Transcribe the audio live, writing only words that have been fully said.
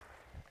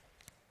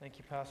Thank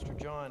you, Pastor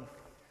John.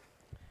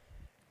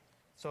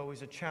 It's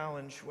always a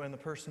challenge when the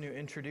person who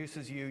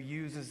introduces you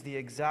uses the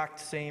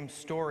exact same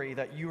story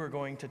that you are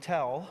going to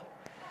tell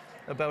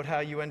about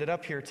how you ended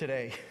up here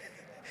today.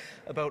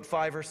 About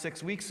 5 or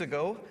 6 weeks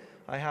ago,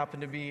 I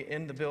happened to be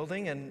in the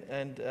building,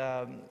 and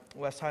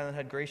West Highland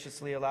had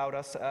graciously allowed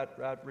us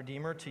at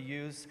Redeemer to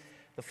use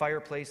the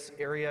fireplace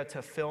area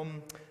to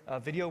film a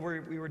video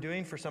we were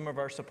doing for some of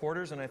our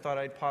supporters, and I thought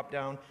I'd pop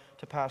down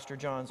to Pastor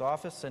John's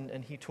office,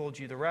 and he told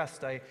you the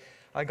rest.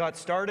 I got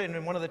started,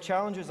 and one of the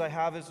challenges I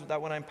have is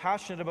that when I'm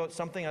passionate about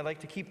something, I like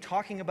to keep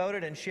talking about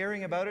it and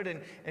sharing about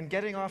it and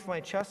getting off my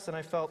chest, and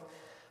I felt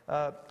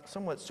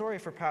somewhat sorry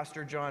for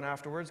Pastor John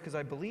afterwards because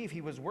I believe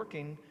he was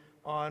working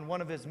on one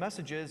of his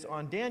messages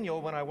on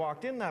Daniel when I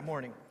walked in that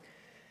morning.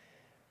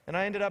 And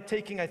I ended up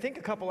taking, I think,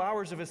 a couple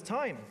hours of his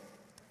time.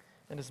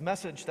 And his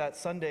message that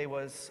Sunday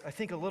was, I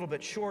think, a little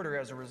bit shorter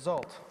as a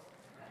result.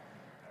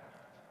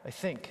 I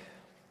think.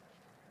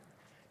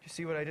 You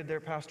see what I did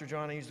there, Pastor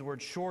John? I used the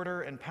word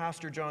shorter and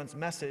Pastor John's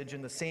message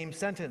in the same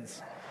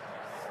sentence.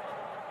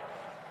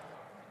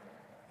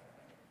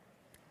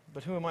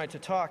 But who am I to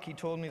talk? He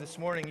told me this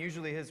morning,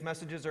 usually his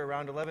messages are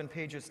around 11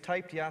 pages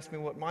typed. He asked me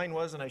what mine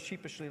was, and I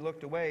sheepishly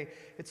looked away.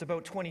 It's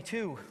about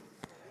 22.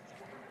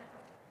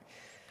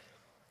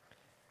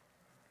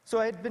 So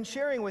I had been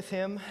sharing with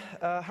him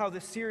how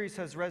this series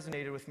has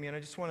resonated with me, and I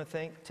just want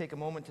to take a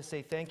moment to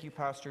say thank you,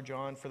 Pastor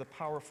John, for the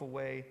powerful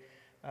way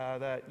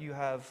that you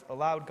have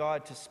allowed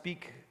God to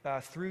speak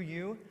through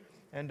you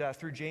and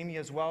through Jamie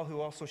as well,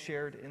 who also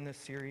shared in this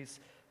series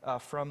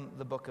from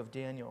the book of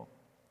Daniel.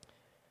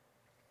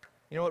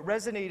 You know, it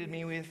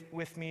resonated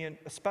with me, and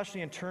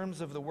especially in terms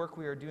of the work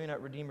we are doing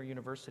at Redeemer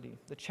University,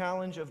 the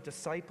challenge of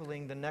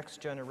discipling the next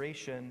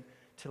generation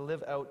to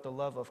live out the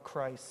love of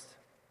Christ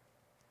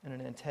in an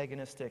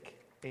antagonistic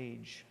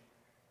age.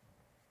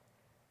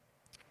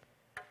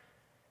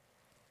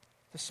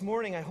 This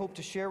morning, I hope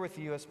to share with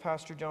you, as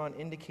Pastor John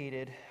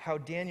indicated, how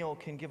Daniel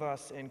can give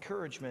us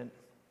encouragement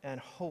and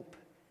hope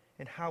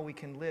in how we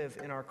can live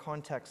in our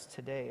context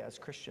today as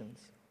Christians.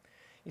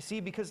 You see,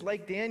 because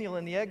like Daniel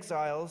and the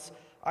exiles,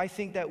 I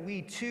think that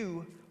we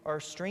too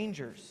are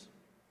strangers,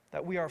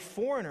 that we are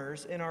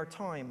foreigners in our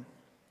time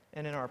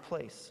and in our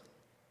place.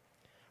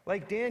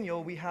 Like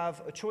Daniel, we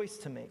have a choice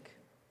to make.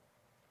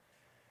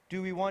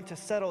 Do we want to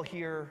settle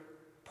here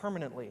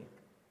permanently?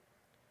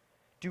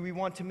 Do we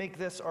want to make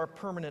this our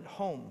permanent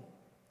home?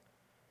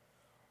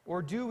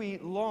 Or do we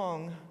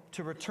long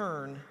to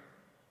return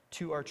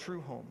to our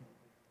true home?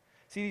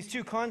 See, these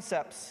two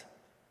concepts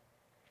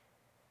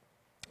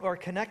are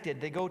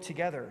connected. They go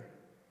together,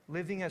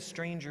 living as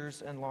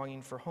strangers and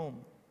longing for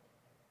home.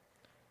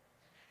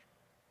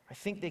 I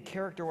think they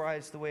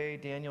characterize the way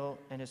Daniel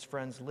and his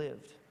friends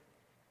lived.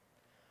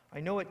 I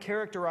know it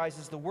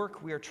characterizes the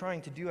work we are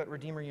trying to do at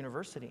Redeemer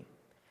University.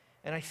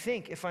 And I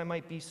think, if I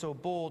might be so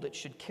bold, it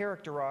should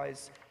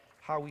characterize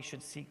how we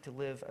should seek to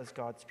live as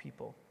God's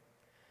people.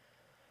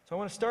 So I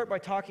want to start by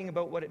talking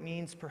about what it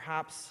means,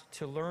 perhaps,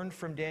 to learn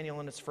from Daniel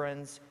and his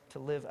friends to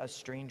live as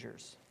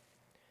strangers.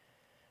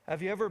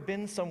 Have you ever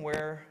been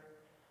somewhere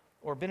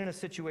or been in a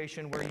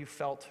situation where you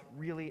felt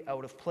really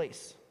out of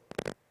place?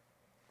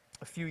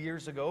 A few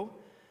years ago,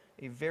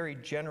 a very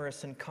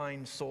generous and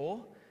kind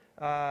soul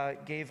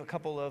gave a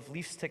couple of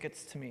Leafs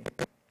tickets to me.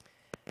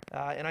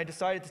 And I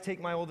decided to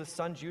take my oldest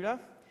son, Judah,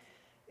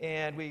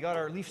 and we got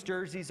our Leafs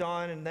jerseys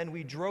on, and then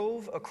we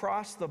drove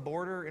across the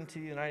border into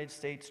the United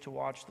States to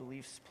watch the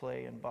Leafs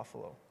play in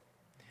Buffalo.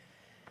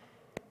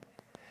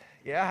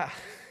 Yeah.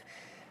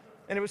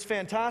 And it was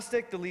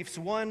fantastic. The Leafs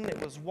won.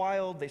 It was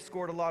wild. They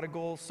scored a lot of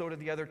goals. So did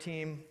the other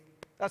team.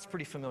 That's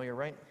pretty familiar,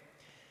 right?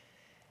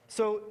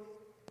 So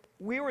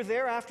we were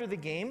there after the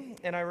game,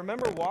 and I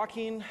remember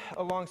walking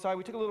alongside.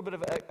 We took a little bit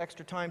of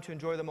extra time to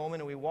enjoy the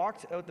moment, and we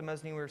walked out the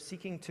mezzanine. We were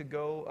seeking to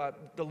go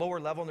the lower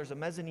level, and there's a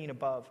mezzanine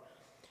above.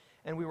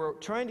 And we were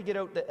trying to get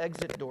out the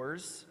exit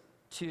doors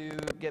to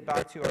get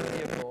back to our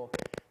vehicle.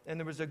 And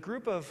there was a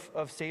group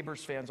of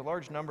Sabres fans, a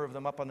large number of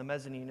them up on the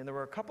mezzanine, and there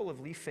were a couple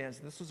of Leaf fans.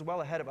 This was well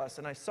ahead of us,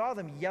 and I saw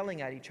them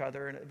yelling at each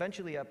other, and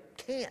eventually a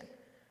can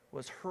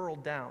was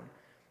hurled down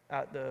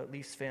at the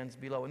Leafs fans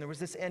below. And there was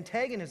this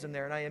antagonism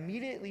there, and I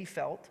immediately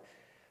felt,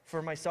 for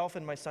myself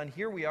and my son,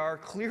 here we are,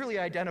 clearly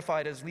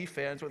identified as Leaf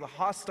fans with a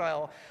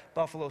hostile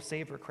Buffalo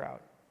Sabre crowd.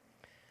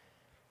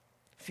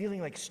 Feeling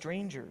like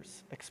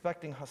strangers,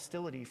 expecting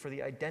hostility for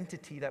the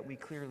identity that we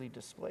clearly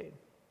displayed.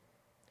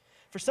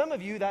 For some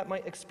of you, that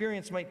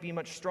experience might be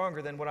much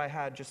stronger than what I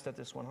had just at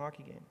this one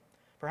hockey game.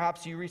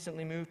 Perhaps you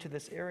recently moved to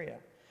this area.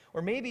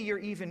 Or maybe you're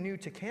even new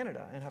to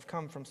Canada and have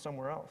come from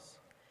somewhere else.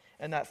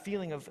 And that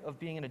feeling of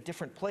being in a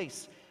different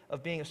place,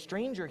 of being a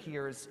stranger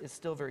here is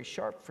still very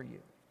sharp for you.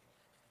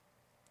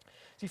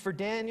 See, for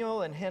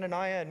Daniel and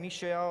Hananiah and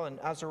Mishael and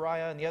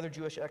Azariah and the other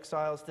Jewish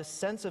exiles, this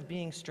sense of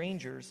being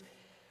strangers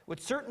would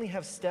certainly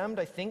have stemmed,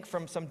 I think,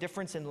 from some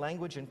difference in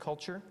language and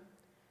culture.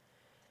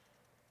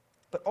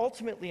 But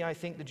ultimately, I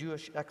think the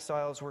Jewish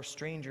exiles were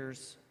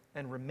strangers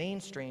and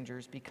remain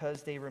strangers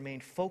because they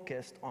remained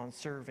focused on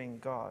serving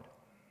God.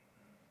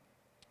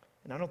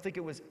 And I don't think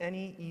it was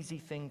any easy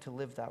thing to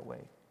live that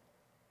way.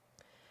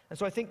 And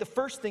so I think the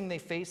first thing they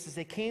faced is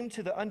they came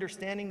to the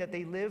understanding that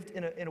they lived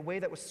in a way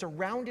that was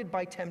surrounded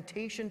by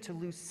temptation to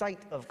lose sight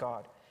of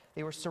God.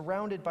 They were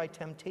surrounded by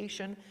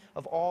temptation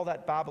of all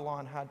that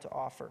Babylon had to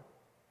offer.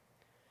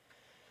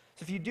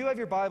 So if you do have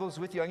your Bibles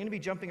with you, I'm going to be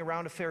jumping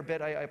around a fair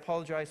bit. I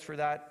apologize for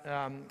that.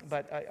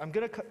 But I'm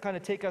going to kind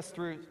of take us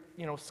through,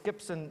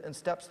 skips and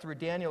steps through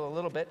Daniel a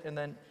little bit, and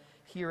then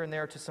here and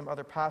there to some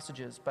other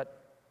passages.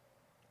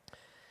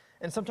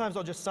 And sometimes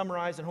I'll just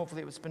summarize, and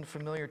hopefully it's been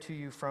familiar to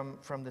you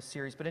from this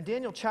series. But in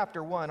Daniel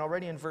chapter 1,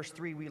 already in verse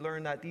 3, we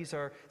learn that it's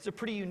a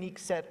pretty unique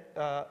set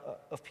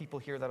of people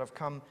here that have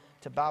come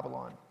to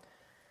Babylon.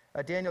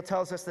 Daniel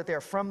tells us that they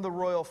are from the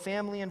royal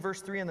family in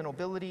verse 3 and the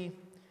nobility.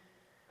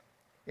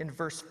 In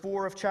verse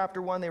 4 of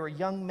chapter 1, they were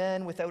young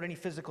men without any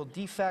physical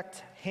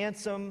defect,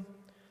 handsome,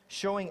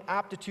 showing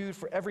aptitude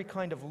for every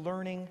kind of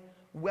learning,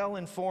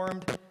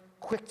 well-informed,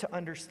 quick to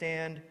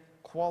understand,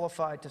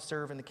 qualified to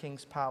serve in the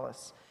king's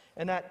palace.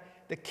 And that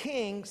the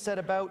king set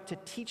about to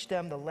teach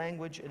them the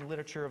language and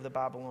literature of the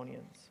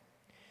Babylonians.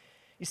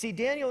 You see,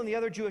 Daniel and the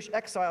other Jewish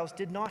exiles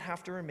did not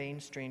have to remain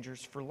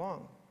strangers for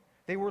long.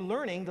 They were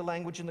learning the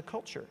language and the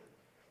culture.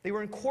 They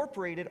were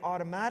incorporated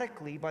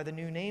automatically by the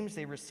new names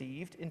they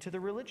received into the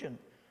religion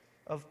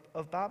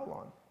of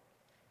Babylon.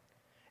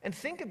 And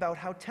think about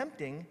how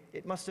tempting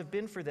it must have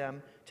been for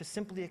them to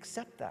simply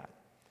accept that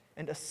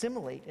and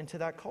assimilate into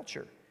that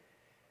culture.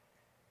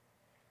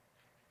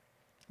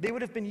 They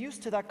would have been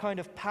used to that kind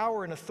of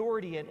power and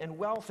authority and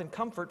wealth and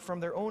comfort from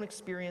their own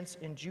experience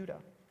in Judah.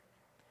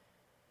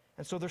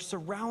 And so they're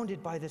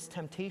surrounded by this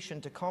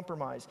temptation to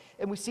compromise.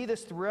 And we see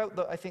this throughout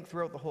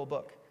the whole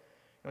book.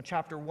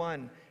 Chapter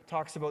 1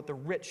 talks about the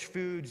rich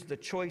foods, the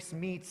choice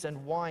meats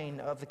and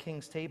wine of the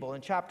king's table. In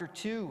chapter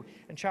 2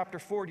 and chapter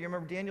 4, do you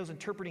remember Daniel's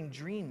interpreting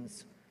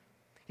dreams?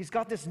 He's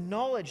got this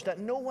knowledge that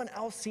no one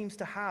else seems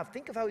to have.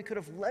 Think of how he could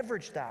have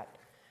leveraged that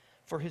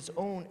for his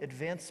own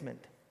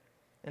advancement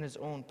and his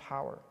own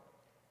power.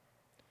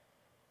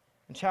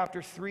 In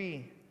chapter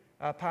 3,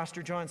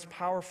 Pastor John's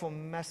powerful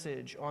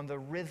message on the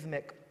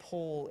rhythmic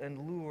pull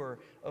and lure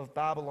of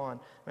Babylon.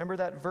 Remember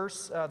that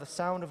verse, the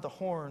sound of the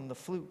horn, the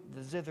flute,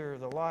 the zither,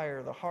 the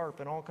lyre, the harp,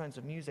 and all kinds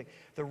of music.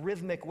 The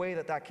rhythmic way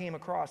that came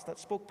across, that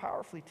spoke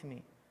powerfully to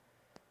me.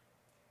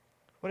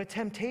 What a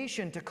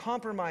temptation to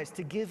compromise,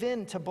 to give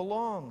in, to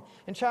belong.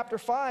 In chapter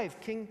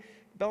 5, King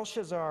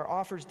Belshazzar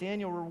offers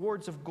Daniel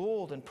rewards of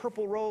gold and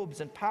purple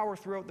robes and power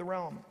throughout the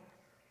realm.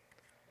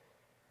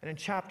 And in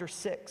chapter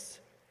 6,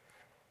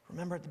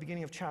 remember at the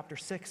beginning of chapter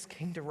 6,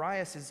 King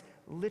Darius is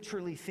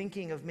literally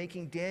thinking of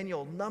making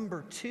Daniel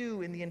number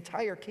 2 in the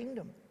entire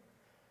kingdom.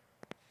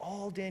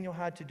 All Daniel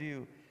had to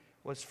do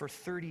was for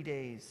 30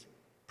 days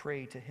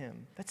pray to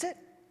him. That's it.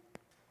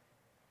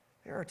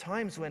 There are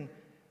times when,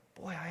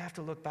 I have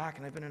to look back,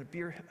 and I've been in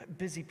a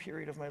busy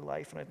period of my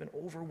life, and I've been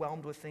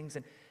overwhelmed with things,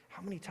 and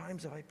how many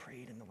times have I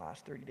prayed in the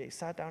last 30 days?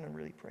 Sat down and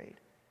really prayed.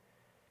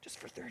 Just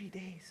for 30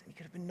 days, and he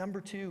could have been number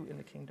 2 in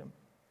the kingdom.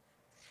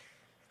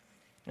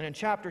 And in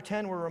chapter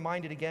 10, we're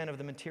reminded again of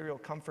the material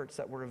comforts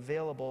that were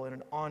available in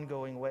an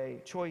ongoing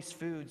way. Choice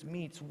foods,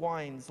 meats,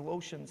 wines,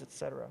 lotions,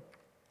 etc.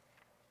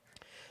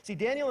 See,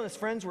 Daniel and his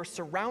friends were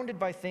surrounded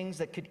by things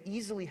that could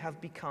easily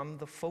have become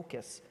the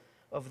focus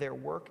of their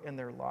work and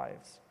their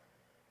lives.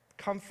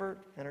 Comfort,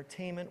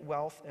 entertainment,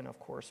 wealth, and of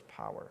course,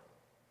 power.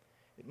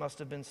 It must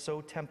have been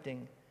so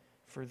tempting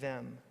for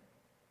them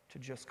to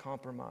just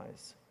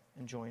compromise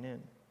and join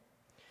in.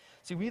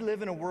 See, we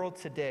live in a world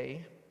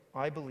today,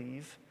 I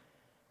believe,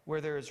 where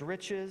there is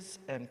riches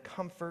and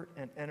comfort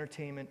and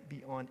entertainment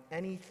beyond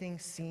anything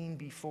seen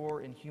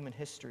before in human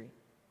history.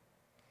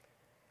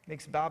 It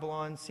makes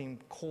Babylon seem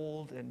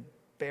cold and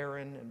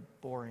barren and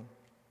boring.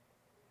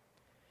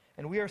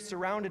 And we are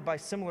surrounded by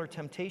similar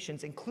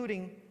temptations,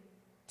 including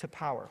to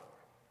power.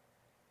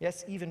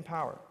 Yes, even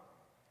power.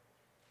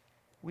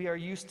 We are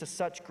used to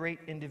such great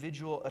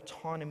individual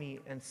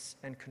autonomy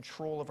and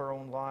control of our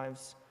own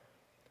lives,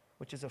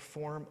 which is a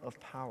form of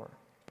power.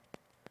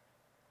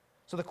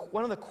 So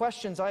one of the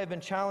questions I have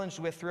been challenged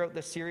with throughout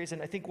this series,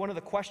 and I think one of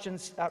the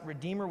questions at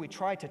Redeemer we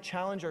try to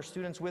challenge our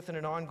students with in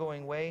an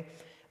ongoing way,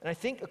 and I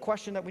think a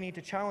question that we need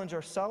to challenge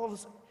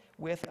ourselves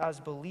with as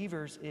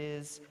believers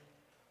is,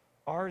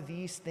 are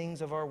these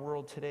things of our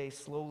world today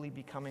slowly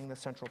becoming the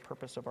central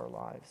purpose of our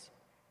lives?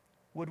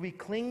 Would we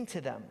cling to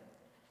them?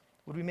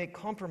 Would we make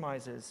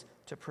compromises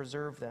to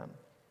preserve them?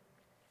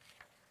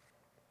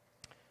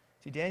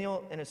 See,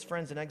 Daniel and his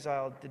friends in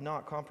exile did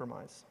not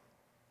compromise.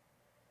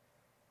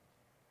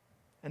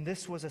 And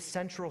this was a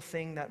central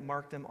thing that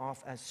marked them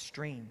off as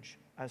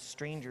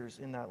strangers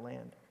in that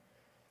land.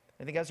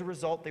 I think as a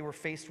result, they were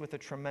faced with a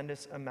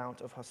tremendous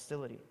amount of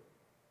hostility.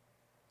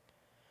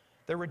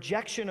 Their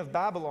rejection of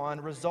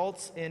Babylon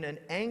results in an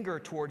anger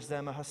towards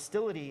them, a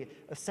hostility,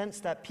 a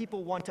sense that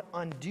people want to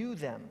undo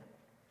them.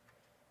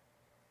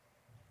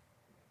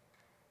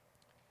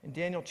 In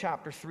Daniel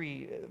chapter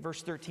 3,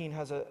 verse 13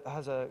 has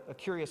a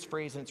curious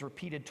phrase, and it's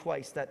repeated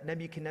twice, that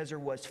Nebuchadnezzar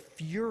was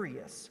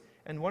furious.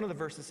 And one of the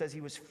verses says he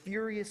was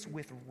furious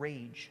with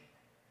rage.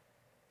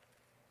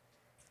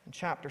 In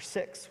chapter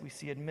 6, we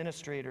see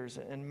administrators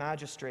and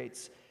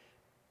magistrates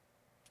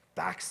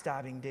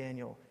backstabbing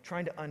Daniel,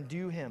 trying to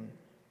undo him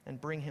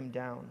and bring him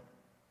down.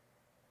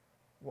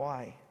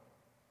 Why?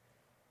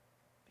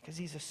 Because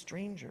he's a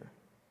stranger.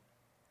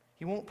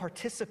 He won't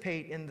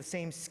participate in the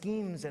same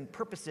schemes and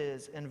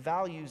purposes and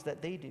values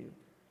that they do,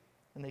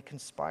 and they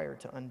conspire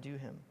to undo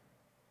him.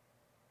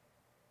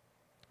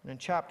 And in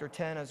chapter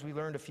 10, as we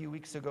learned a few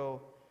weeks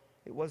ago,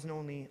 it wasn't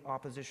only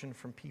opposition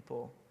from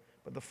people,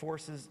 but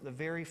the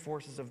very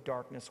forces of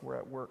darkness were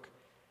at work.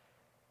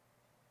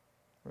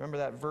 Remember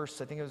that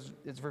verse, I think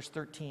it's verse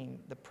 13.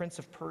 The prince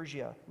of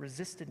Persia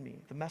resisted me,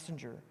 the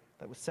messenger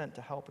that was sent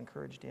to help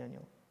encourage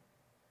Daniel.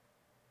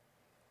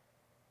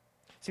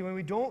 See, when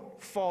we don't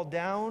fall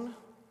down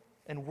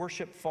and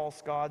worship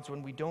false gods,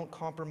 when we don't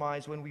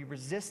compromise, when we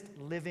resist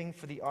living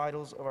for the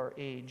idols of our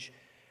age,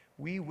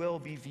 we will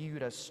be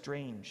viewed as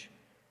strange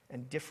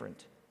and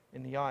different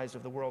in the eyes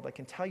of the world. I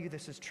can tell you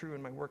this is true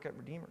in my work at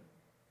Redeemer.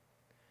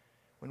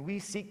 When we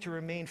seek to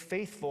remain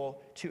faithful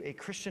to a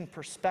Christian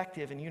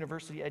perspective in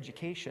university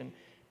education,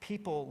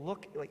 people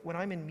look, like when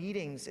I'm in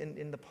meetings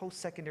in the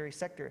post-secondary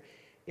sector,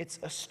 it's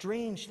a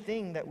strange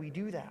thing that we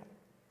do that.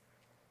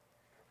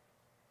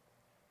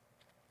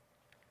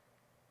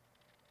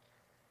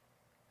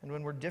 And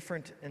when we're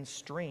different and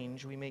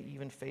strange, we may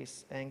even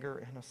face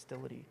anger and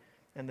hostility.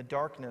 And the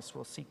darkness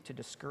will seek to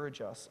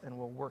discourage us and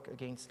will work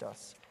against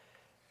us,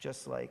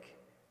 just like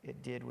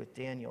it did with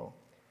Daniel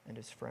and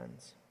his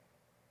friends.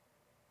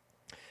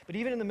 But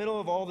even in the middle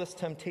of all this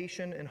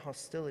temptation and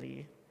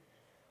hostility,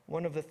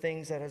 one of the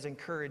things that has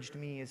encouraged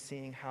me is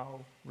seeing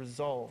how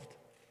resolved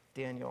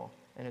Daniel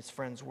and his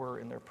friends were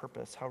in their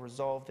purpose, how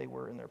resolved they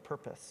were in their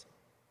purpose.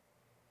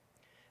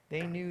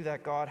 They knew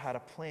that God had a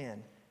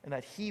plan and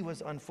that he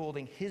was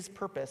unfolding his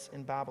purpose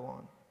in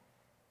Babylon.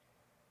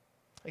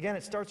 Again,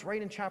 it starts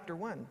right in chapter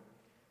 1.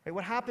 Right?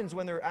 What happens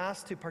when they're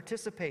asked to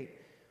participate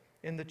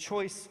in the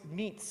choice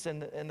meats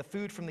and the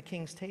food from the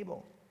king's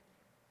table?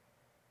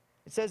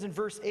 It says in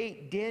verse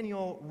 8,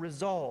 Daniel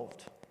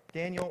resolved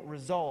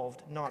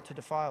not to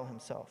defile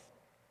himself.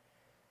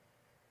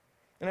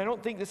 And I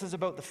don't think this is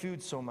about the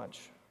food so much,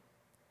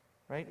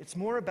 right? It's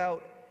more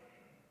about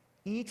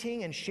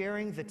eating and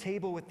sharing the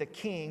table with the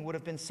king would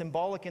have been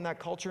symbolic in that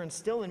culture and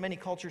still in many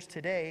cultures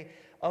today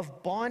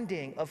of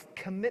bonding, of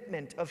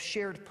commitment, of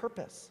shared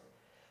purpose.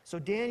 So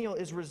Daniel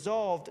is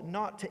resolved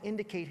not to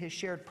indicate his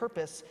shared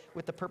purpose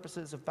with the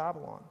purposes of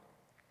Babylon.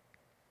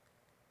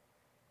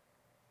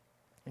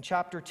 In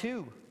chapter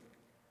 2,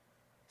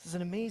 this is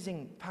an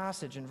amazing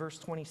passage in verse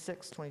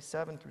 26,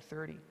 27 through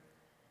 30.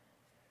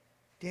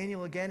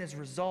 Daniel again is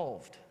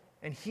resolved.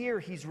 And here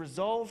he's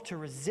resolved to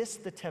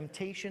resist the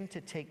temptation to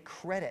take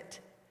credit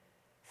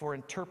for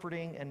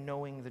interpreting and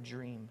knowing the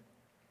dream.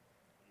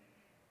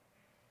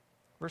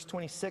 Verse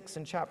 26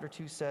 in chapter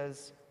 2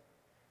 says,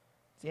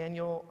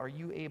 Daniel, are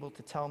you able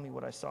to tell me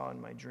what I saw in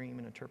my dream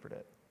and interpret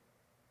it?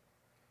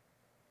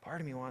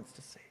 Part of me wants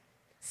to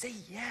say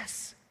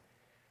yes.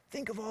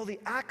 Think of all the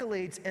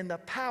accolades and the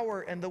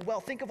power and the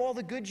wealth. Think of all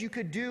the good you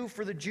could do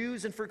for the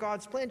Jews and for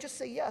God's plan. Just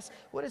say yes.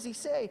 What does he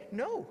say?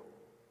 No.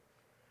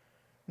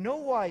 No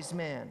wise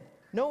man,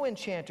 no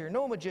enchanter,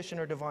 no magician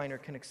or diviner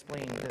can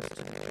explain this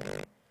to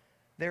me.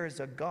 There is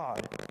a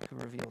God who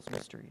reveals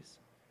mysteries.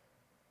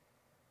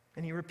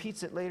 And he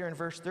repeats it later in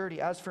verse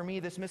 30. As for me,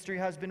 this mystery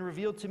has been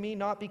revealed to me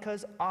not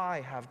because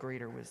I have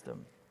greater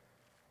wisdom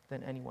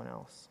than anyone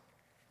else.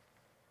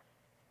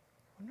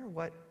 I wonder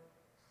what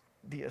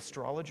the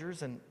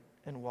astrologers and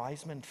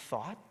wise men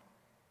thought.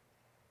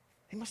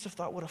 They must have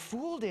thought what a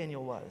fool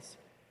Daniel was.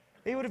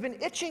 They would have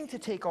been itching to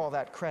take all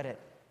that credit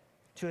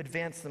to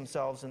advance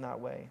themselves in that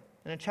way.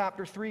 And in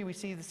chapter 3, we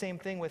see the same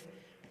thing with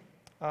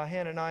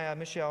Hananiah,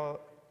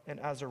 Mishael, and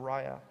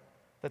Azariah,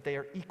 that they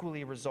are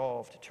equally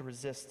resolved to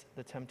resist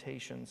the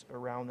temptations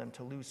around them,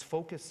 to lose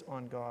focus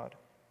on God.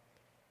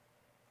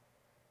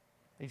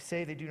 They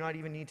say they do not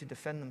even need to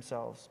defend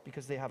themselves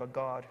because they have a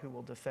God who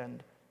will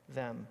defend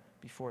them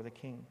before the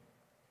king.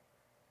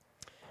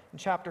 In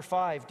chapter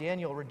 5,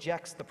 Daniel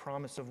rejects the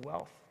promise of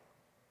wealth.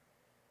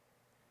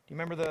 Do you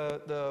remember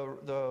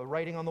the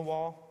writing on the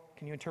wall?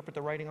 Can you interpret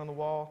the writing on the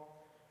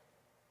wall?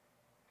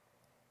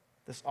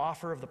 This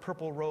offer of the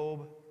purple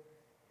robe,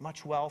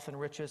 much wealth and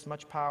riches,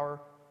 much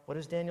power. What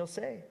does Daniel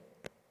say?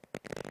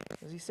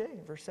 What does he say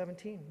in verse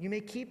 17? You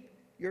may keep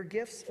your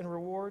gifts and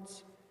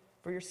rewards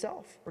for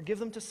yourself or give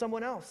them to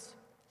someone else.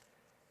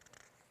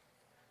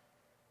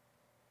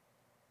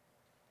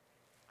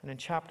 And in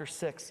chapter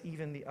 6,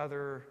 even the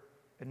other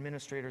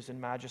administrators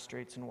and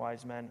magistrates and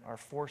wise men are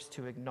forced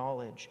to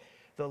acknowledge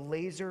the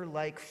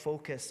laser-like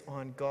focus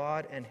on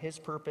God and his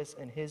purpose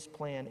and his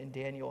plan in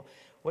Daniel.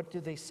 What do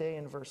they say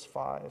in verse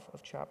 5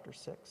 of chapter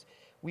 6?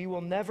 We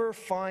will never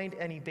find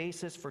any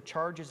basis for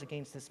charges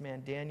against this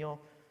man Daniel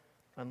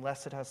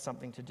unless it has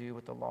something to do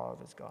with the law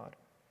of his God.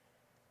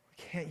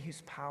 We can't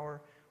use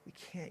power. We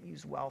can't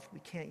use wealth. We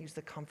can't use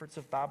the comforts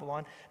of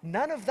Babylon.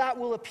 None of that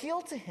will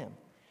appeal to him.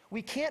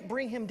 We can't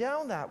bring him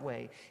down that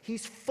way.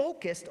 He's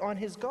focused on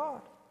his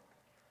God.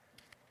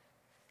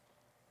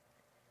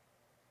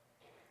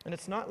 And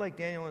it's not like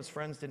Daniel and his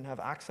friends didn't have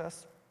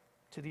access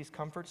to these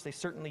comforts. They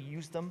certainly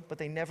used them, but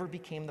they never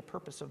became the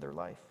purpose of their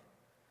life.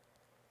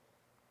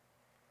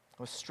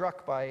 I was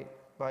struck by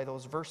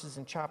those verses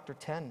in chapter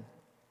 10.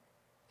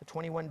 The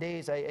 21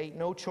 days I ate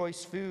no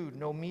choice food,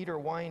 no meat or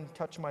wine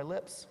touched my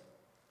lips.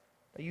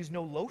 I used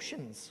no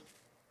lotions.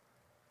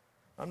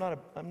 I'm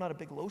not a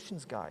big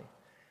lotions guy.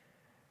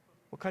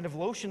 What kind of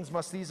lotions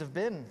must these have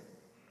been?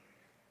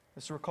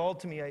 This recalled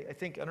to me, I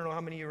don't know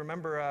how many of you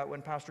remember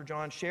when Pastor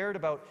John shared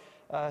about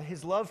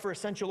his love for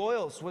essential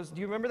oils. Do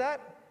you remember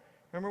that?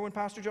 Remember when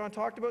Pastor John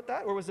talked about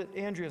that? Or was it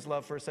Andrea's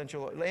love for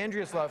essential oils?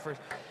 Andrea's love for...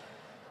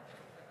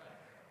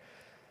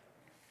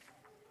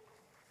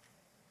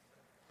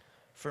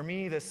 For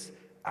me, this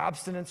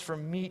abstinence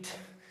from meat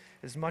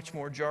is much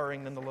more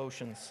jarring than the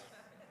lotions.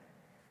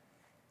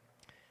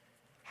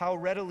 How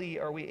readily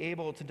are we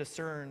able to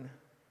discern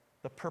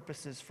the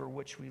purposes for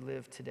which we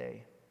live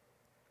today?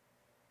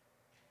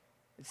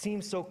 It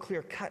seems so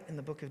clear-cut in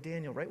the book of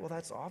Daniel, right? Well,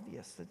 that's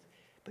obvious.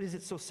 But is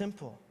it so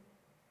simple?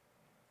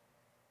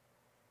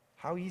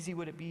 How easy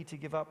would it be to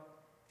give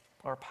up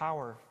our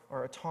power,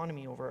 our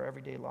autonomy over our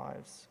everyday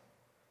lives?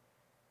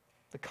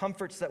 The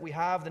comforts that we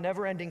have, the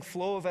never-ending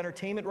flow of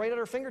entertainment right at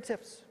our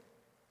fingertips,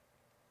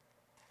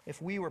 if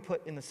we were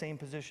put in the same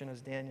position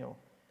as Daniel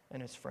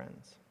and his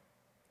friends.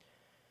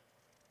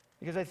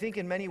 Because I think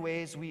in many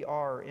ways we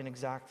are in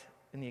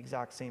the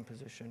exact same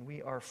position.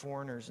 We are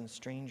foreigners and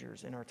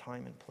strangers in our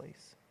time and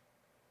place.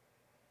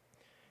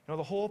 You know,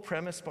 the whole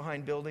premise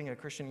behind building a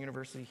Christian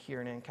university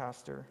here in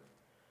Ancaster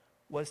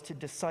was to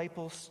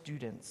disciple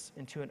students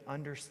into an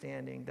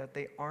understanding that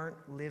they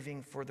aren't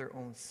living for their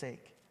own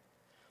sake,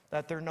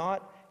 that they're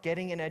not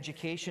getting an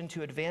education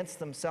to advance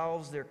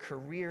themselves, their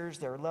careers,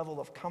 their level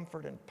of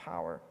comfort and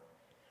power,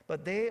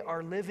 but they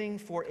are living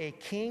for a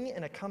king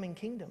and a coming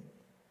kingdom,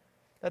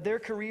 that their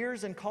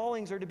careers and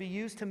callings are to be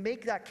used to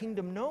make that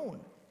kingdom known,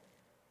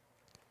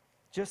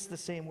 just the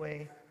same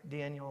way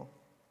Daniel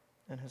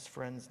and his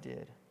friends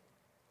did.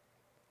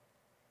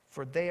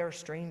 For they are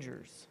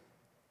strangers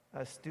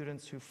as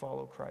students who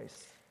follow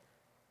Christ.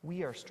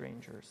 We are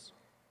strangers.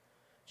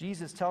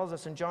 Jesus tells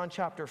us in John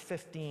chapter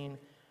 15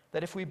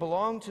 that if we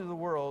belong to the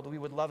world, we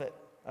would love it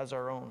as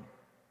our own.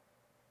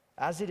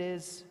 As it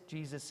is,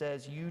 Jesus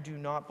says, you do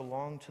not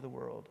belong to the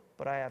world,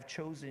 but I have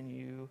chosen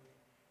you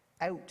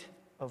out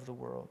of the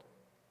world.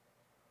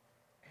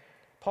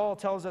 Paul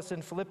tells us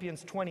in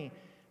Philippians 20,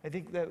 I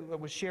think that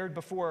was shared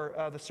before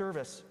the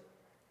service.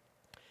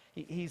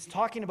 He's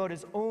talking about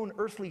his own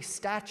earthly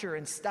stature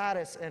and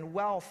status and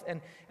wealth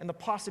and the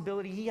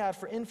possibility he had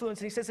for influence.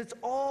 And he says it's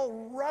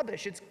all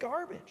rubbish, it's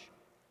garbage.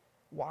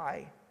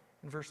 Why?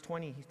 In verse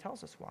 20, he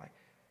tells us why.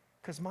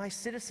 Because my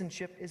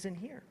citizenship isn't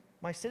here.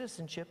 My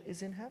citizenship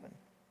is in heaven.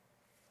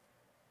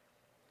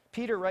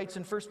 Peter writes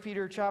in 1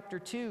 Peter chapter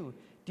 2,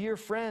 dear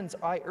friends,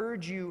 I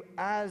urge you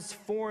as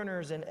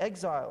foreigners and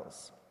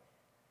exiles.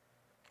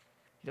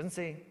 He doesn't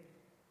say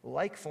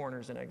like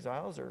foreigners and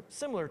exiles or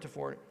similar to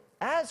foreigners.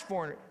 As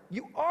foreigners,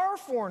 you are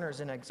foreigners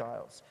and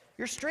exiles.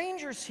 You're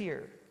strangers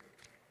here.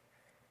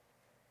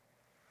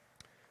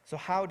 So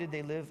how did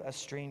they live as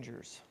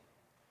strangers?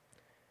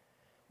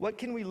 What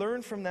can we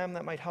learn from them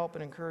that might help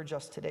and encourage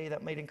us today,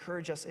 that might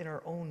encourage us in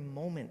our own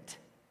moment,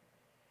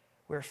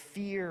 where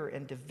fear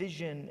and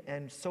division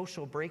and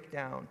social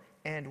breakdown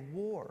and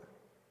war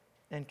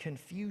and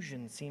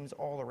confusion seems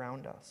all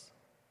around us?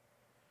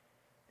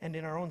 And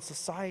in our own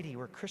society,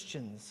 where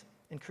Christians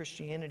and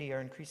Christianity are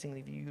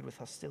increasingly viewed with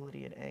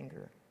hostility and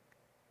anger.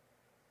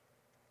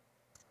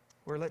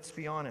 Where, let's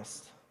be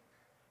honest,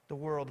 the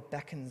world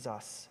beckons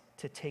us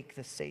to take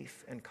the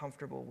safe and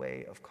comfortable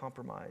way of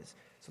compromise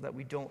so that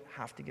we don't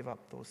have to give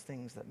up those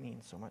things that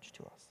mean so much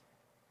to us.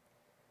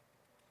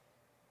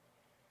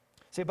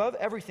 See, above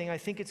everything, I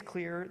think it's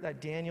clear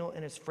that Daniel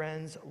and his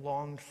friends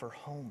longed for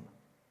home,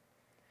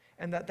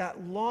 and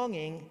that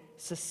longing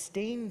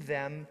sustained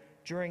them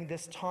during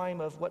this time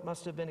of what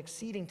must have been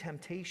exceeding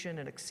temptation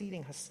and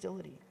exceeding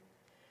hostility.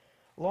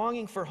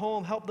 Longing for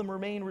home helped them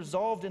remain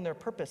resolved in their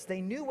purpose.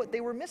 They knew what they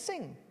were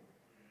missing.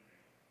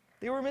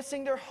 They were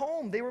missing their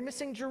home. They were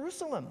missing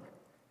Jerusalem.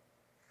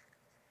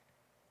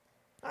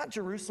 Not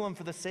Jerusalem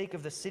for the sake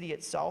of the city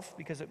itself,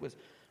 because it was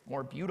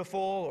more beautiful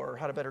or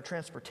had a better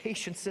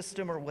transportation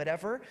system or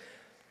whatever.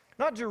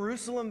 Not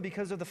Jerusalem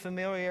because of the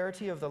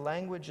familiarity of the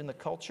language and the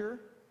culture,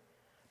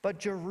 but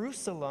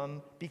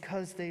Jerusalem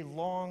because they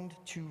longed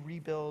to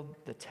rebuild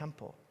the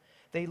temple.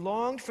 They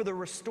longed for the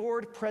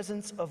restored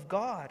presence of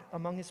God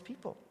among his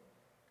people.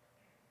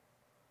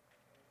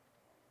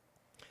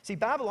 See,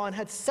 Babylon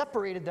had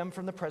separated them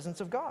from the presence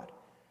of God,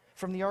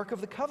 from the Ark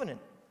of the Covenant.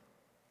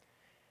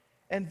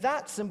 And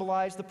that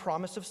symbolized the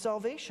promise of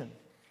salvation.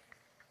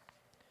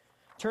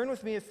 Turn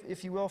with me,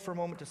 if you will, for a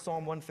moment to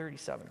Psalm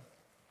 137.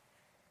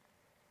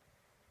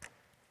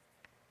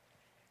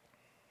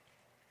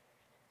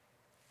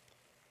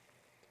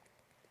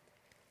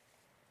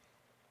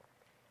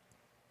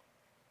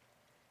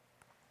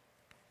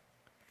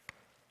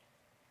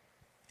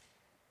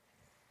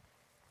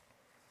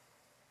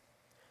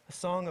 A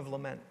song of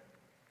lament.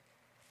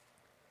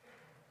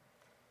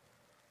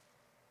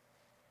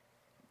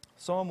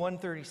 Psalm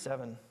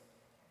 137.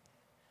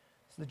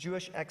 It's the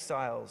Jewish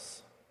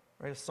exiles,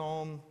 right? A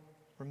psalm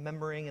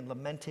remembering and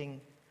lamenting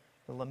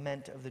the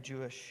lament of the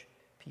Jewish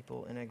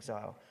people in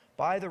exile.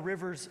 By the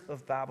rivers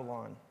of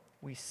Babylon,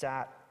 we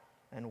sat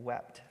and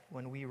wept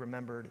when we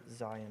remembered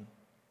Zion.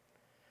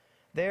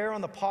 There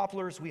on the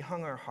poplars we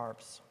hung our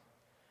harps.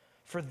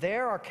 For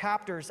there our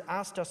captors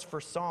asked us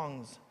for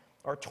songs.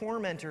 Our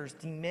tormentors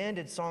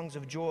demanded songs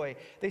of joy.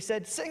 They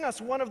said, "Sing us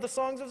one of the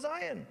songs of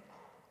Zion."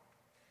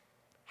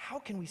 How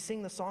can we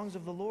sing the songs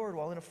of the Lord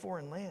while in a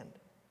foreign land?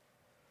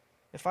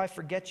 If I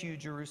forget you,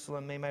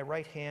 Jerusalem, may my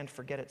right hand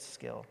forget its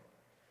skill.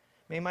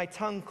 May my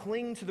tongue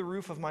cling to the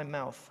roof of my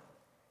mouth.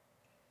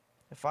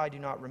 If I do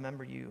not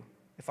remember you,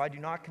 if I do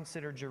not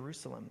consider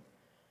Jerusalem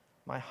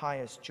my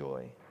highest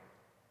joy.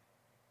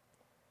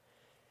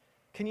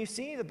 Can you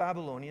see the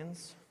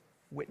Babylonians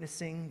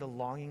witnessing the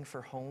longing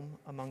for home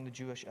among the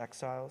Jewish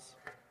exiles?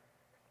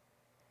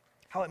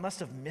 How it must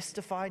have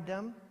mystified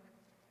them?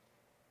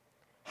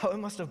 How it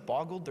must have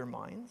boggled their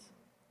minds?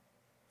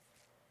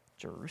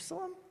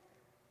 Jerusalem?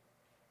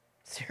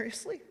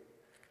 Seriously?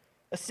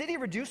 A city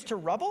reduced to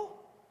rubble?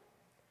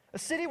 A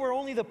city where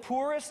only the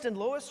poorest and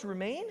lowest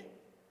remain?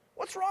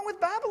 What's wrong with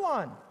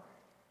Babylon?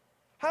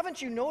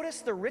 Haven't you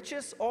noticed the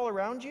riches all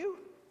around you?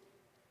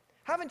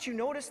 Haven't you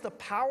noticed the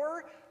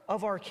power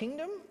of our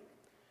kingdom?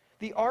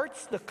 The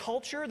arts, the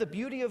culture, the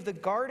beauty of the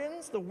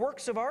gardens, the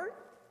works of art?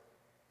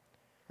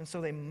 And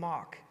so they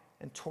mock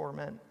and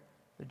torment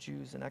the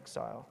Jews in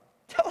exile.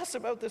 Tell us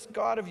about this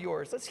God of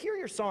yours. Let's hear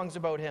your songs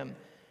about him.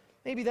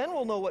 Maybe then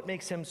we'll know what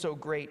makes him so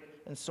great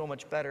and so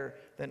much better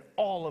than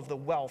all of the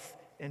wealth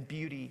and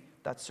beauty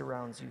that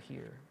surrounds you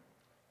here.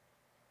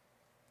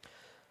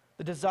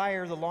 The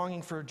desire, the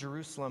longing for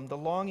Jerusalem, the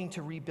longing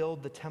to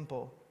rebuild the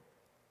temple,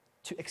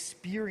 to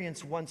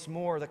experience once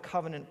more the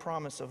covenant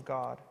promise of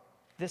God.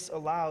 This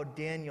allowed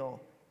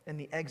Daniel and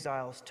the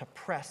exiles to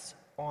press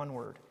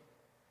onward,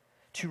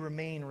 to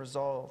remain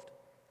resolved.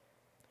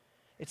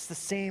 It's the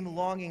same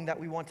longing that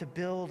we want to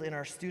build in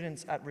our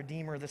students at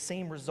Redeemer, the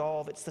same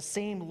resolve. It's the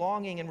same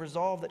longing and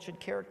resolve that should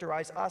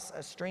characterize us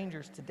as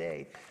strangers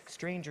today,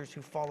 strangers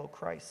who follow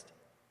Christ.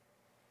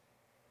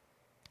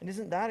 And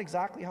isn't that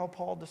exactly how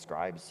Paul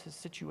describes his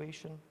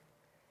situation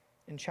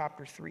in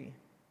chapter 3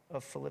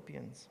 of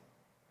Philippians?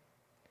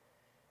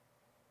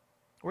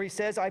 Where he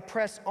says, "I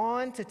press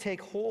on to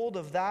take hold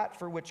of that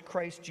for which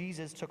Christ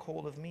Jesus took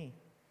hold of me.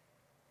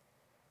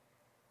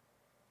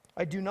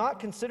 I do not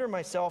consider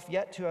myself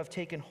yet to have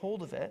taken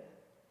hold of it,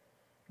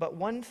 but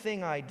one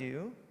thing I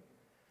do,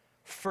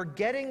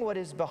 forgetting what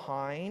is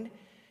behind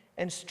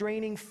and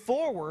straining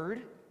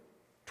forward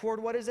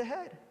toward what is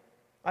ahead.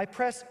 I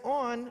press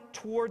on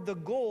toward the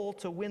goal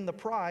to win the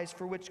prize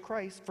for which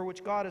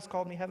God has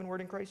called me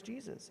heavenward in Christ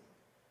Jesus."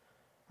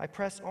 I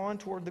press on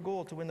toward the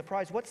goal to win the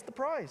prize. What's the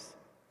prize?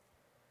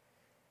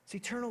 It's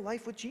eternal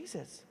life with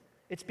Jesus.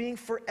 It's being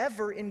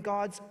forever in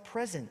God's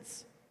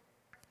presence.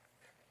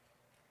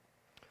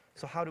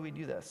 So how do we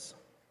do this?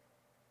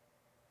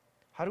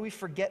 How do we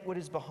forget what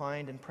is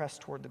behind and press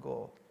toward the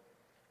goal?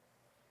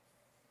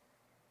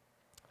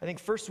 I think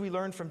first we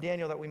learn from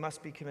Daniel that we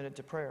must be committed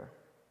to prayer.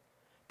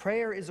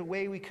 Prayer is a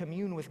way we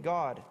commune with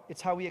God.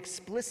 It's how we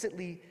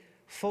explicitly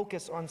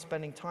focus on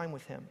spending time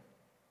with him.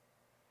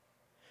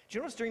 Did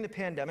you notice during the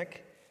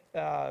pandemic,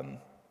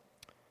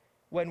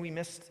 when we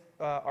missed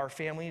our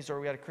families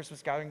or we had a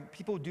Christmas gathering,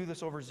 people would do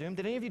this over Zoom?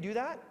 Did any of you do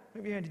that?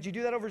 Maybe, did you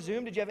do that over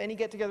Zoom? Did you have any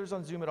get-togethers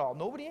on Zoom at all?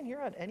 Nobody in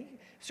here had any?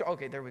 So,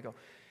 okay, there we go.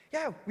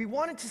 Yeah, we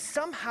wanted to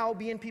somehow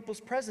be in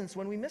people's presence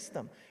when we missed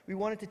them. We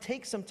wanted to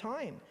take some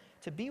time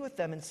to be with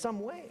them in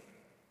some way.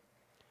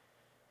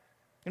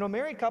 You know,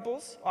 married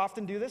couples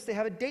often do this. They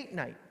have a date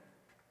night.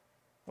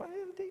 Why do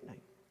you have a date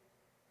night?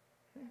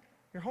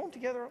 You're home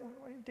together. Why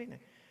do you have a date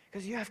night?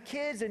 Because you have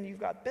kids and you've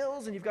got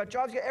bills and you've got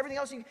jobs, you got everything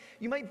else.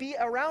 You might be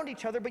around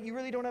each other, but you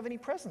really don't have any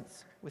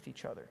presence with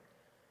each other.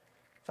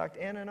 In fact,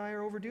 Anna and I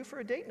are overdue for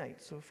a date night.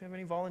 So if you have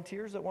any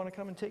volunteers that want to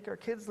come and take our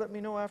kids, let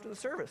me know after the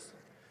service.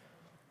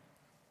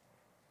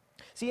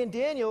 See, in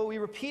Daniel, we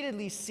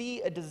repeatedly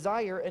see a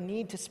desire, a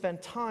need to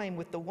spend time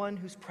with the one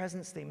whose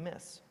presence they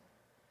miss,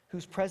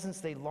 whose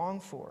presence they long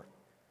for.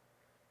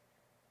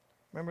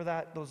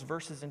 Remember those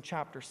verses in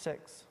chapter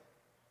 6?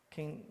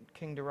 King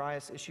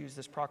Darius issues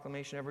this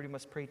proclamation, "Everybody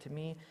must pray to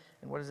me."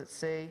 And what does it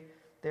say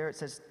there? It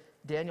says,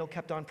 Daniel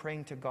kept on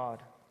praying to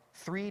God.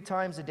 3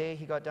 times a day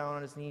he got down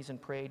on his knees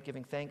and prayed,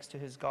 giving thanks to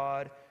his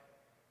God,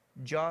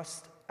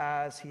 just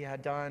as he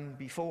had done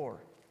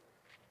before.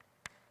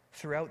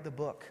 Throughout the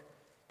book,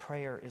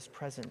 prayer is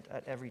present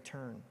at every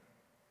turn.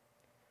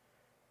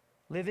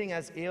 Living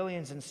as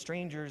aliens and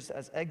strangers,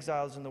 as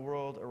exiles in the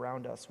world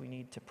around us, we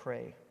need to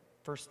pray.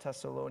 1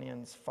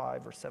 Thessalonians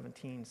 5 verse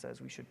 17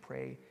 says we should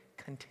pray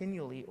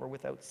continually or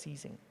without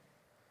ceasing.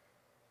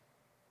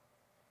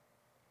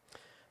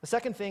 The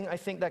second thing I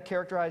think that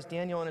characterized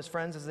Daniel and his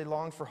friends as they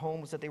longed for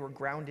home was that they were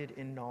grounded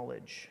in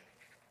knowledge.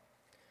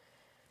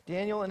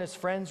 Daniel and his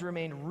friends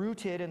remained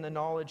rooted in the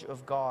knowledge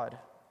of God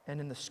and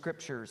in the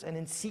scriptures and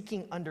in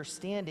seeking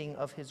understanding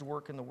of his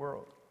work in the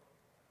world.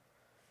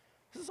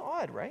 This is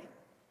odd, right?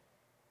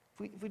 If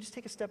If we just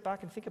take a step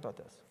back and think about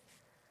this.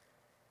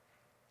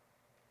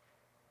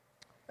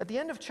 At the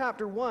end of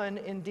chapter 1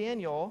 in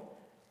Daniel,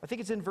 I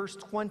think it's in verse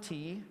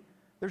 20,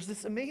 there's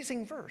this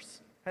amazing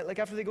verse. Right? Like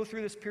after they go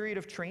through this period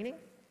of training,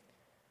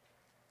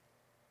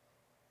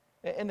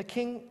 and the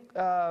king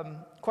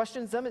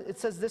questions them, it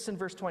says this in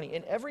verse 20,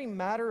 in every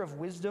matter of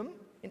wisdom,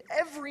 in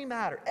every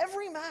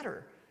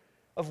matter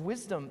of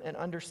wisdom and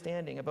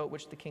understanding about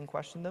which the king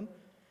questioned them,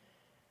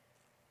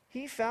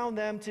 he found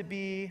them to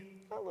be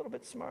a little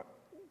bit smart,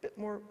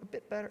 a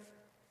bit better,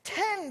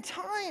 10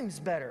 times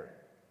better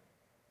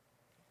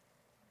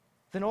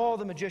than all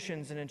the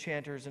magicians and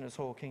enchanters in his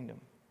whole kingdom.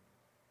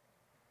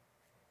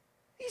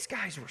 These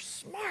guys were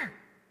smart.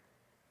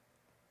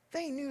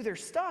 They knew their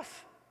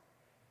stuff.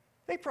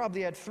 They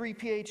probably had 3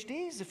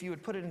 PhDs if you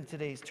would put it in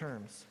today's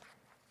terms.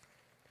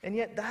 And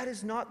yet that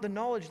is not the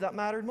knowledge that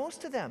mattered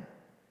most to them.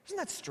 Doesn't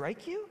that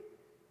strike you?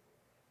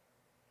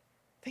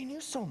 They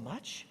knew so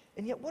much,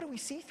 and yet what do we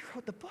see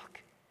throughout the book?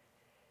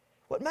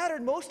 What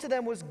mattered most to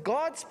them was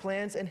God's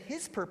plans and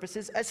his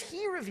purposes as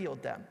he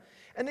revealed them.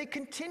 And they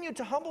continued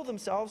to humble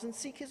themselves and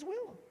seek his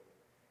will.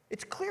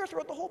 It's clear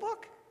throughout the whole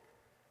book.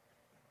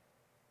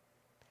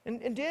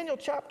 In Daniel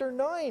chapter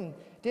 9,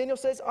 Daniel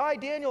says, I,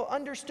 Daniel,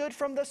 understood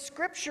from the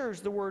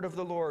scriptures the word of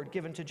the Lord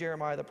given to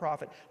Jeremiah the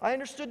prophet. I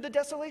understood the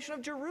desolation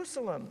of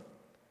Jerusalem.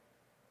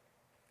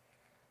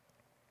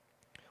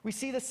 We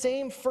see the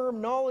same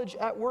firm knowledge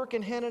at work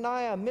in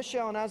Hananiah,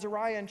 Mishael, and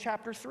Azariah in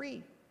chapter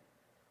 3.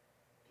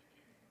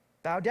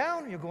 Bow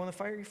down, you'll go in the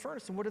fiery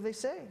furnace. And what do they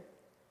say?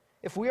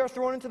 If we are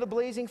thrown into the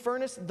blazing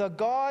furnace, the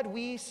God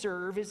we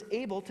serve is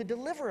able to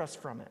deliver us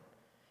from it.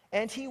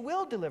 And he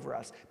will deliver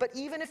us. But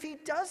even if he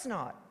does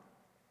not,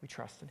 we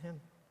trust in him.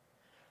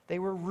 They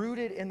were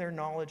rooted in their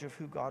knowledge of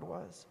who God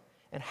was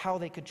and how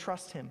they could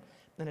trust him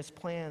and his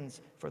plans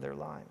for their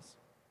lives.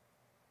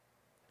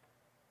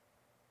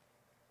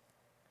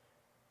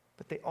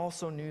 But they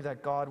also knew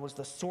that God was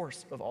the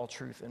source of all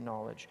truth and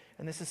knowledge.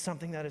 And this is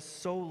something that is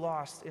so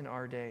lost in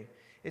our day.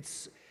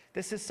 This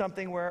is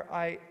something where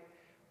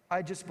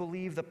I just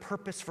believe the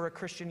purpose for a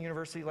Christian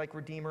university like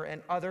Redeemer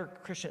and other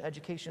Christian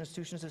education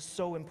institutions is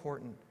so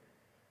important.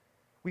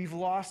 We've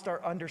lost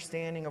our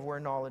understanding of where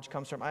knowledge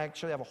comes from. I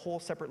actually have a whole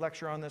separate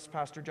lecture on this,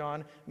 Pastor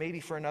John, maybe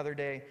for another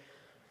day.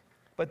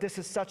 But this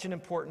is such an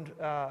important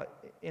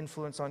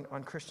influence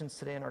on Christians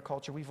today in our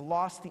culture. We've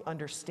lost the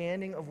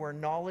understanding of where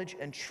knowledge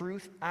and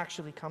truth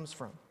actually comes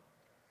from.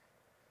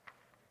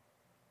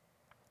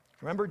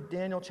 Remember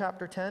Daniel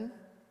chapter 10,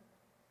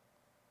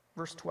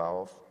 verse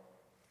 12,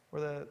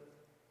 where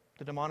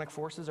the demonic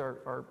forces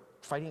are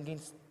fighting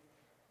against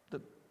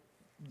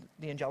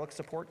the angelic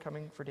support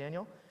coming for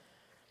Daniel?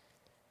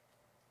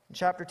 In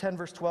chapter 10,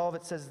 verse 12,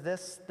 it says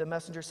this, the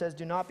messenger says,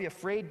 do not be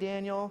afraid,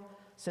 Daniel,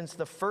 since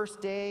the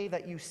first day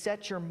that you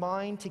set your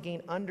mind to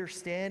gain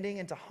understanding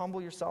and to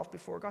humble yourself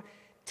before God.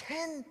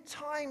 10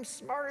 times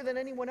smarter than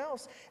anyone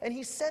else. And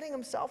he's setting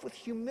himself with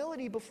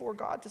humility before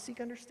God to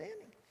seek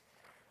understanding.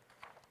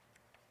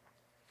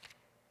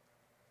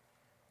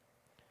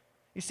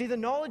 You see, the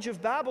knowledge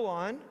of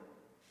Babylon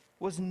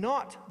was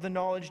not the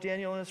knowledge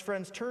Daniel and his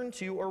friends turned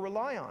to or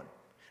rely on.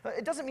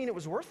 It doesn't mean it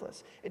was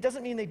worthless. It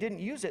doesn't mean they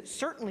didn't use it.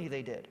 Certainly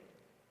they did.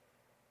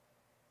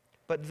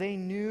 But they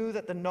knew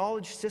that the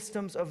knowledge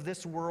systems of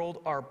this world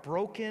are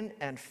broken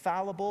and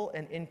fallible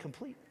and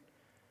incomplete.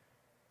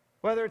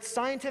 Whether it's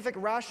scientific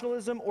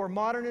rationalism or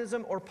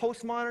modernism or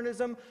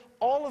postmodernism,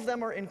 all of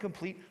them are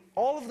incomplete,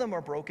 all of them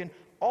are broken,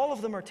 all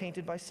of them are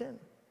tainted by sin.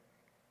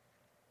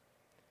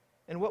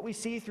 And what we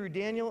see through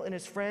Daniel and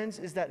his friends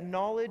is that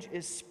knowledge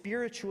is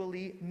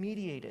spiritually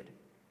mediated.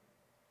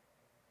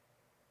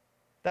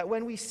 That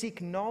when we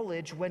seek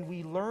knowledge, when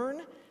we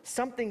learn,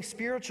 something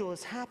spiritual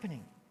is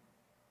happening.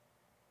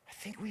 I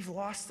think we've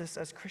lost this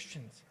as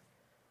Christians.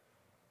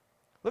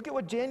 Look at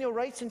what Daniel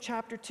writes in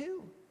chapter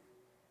 2,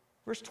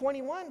 verse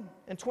 21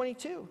 and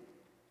 22.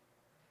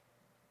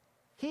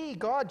 He,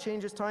 God,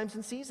 changes times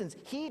and seasons.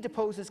 He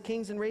deposes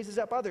kings and raises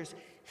up others.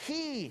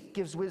 He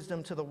gives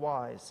wisdom to the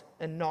wise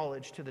and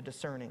knowledge to the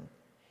discerning.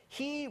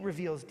 He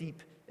reveals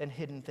deep and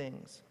hidden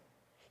things.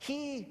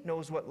 He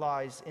knows what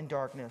lies in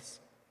darkness,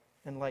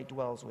 and light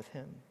dwells with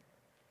him.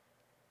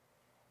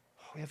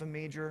 We have a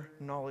major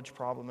knowledge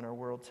problem in our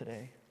world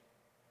today.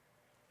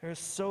 There is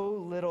so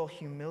little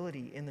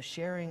humility in the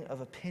sharing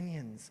of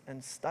opinions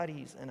and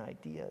studies and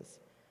ideas,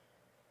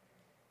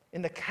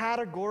 in the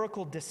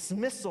categorical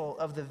dismissal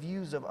of the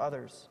views of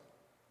others.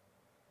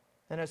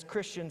 And as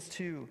Christians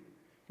too,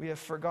 we have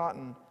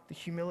forgotten the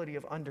humility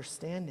of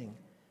understanding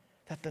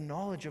that the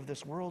knowledge of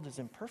this world is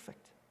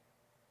imperfect.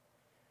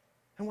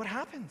 And what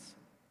happens?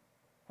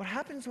 What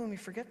happens when we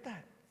forget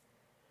that?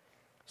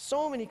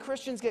 So many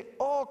Christians get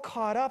all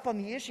caught up on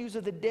the issues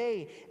of the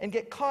day and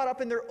get caught up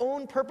in their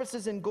own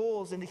purposes and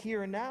goals in the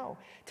here and now,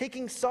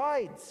 taking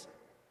sides.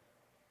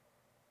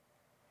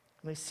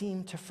 And they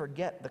seem to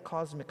forget the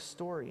cosmic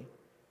story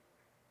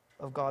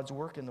of God's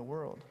work in the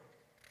world.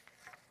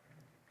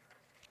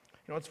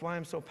 You know, it's why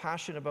I'm so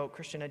passionate about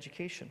Christian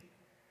education.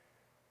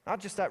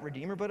 Not just at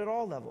Redeemer, but at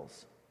all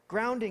levels.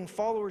 Grounding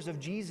followers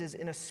of Jesus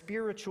in a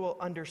spiritual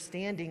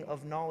understanding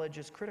of knowledge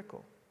is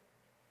critical.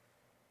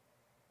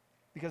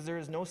 Because there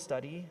is no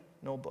study,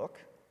 no book,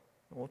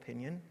 no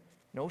opinion,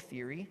 no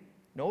theory,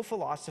 no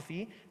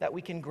philosophy that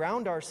we can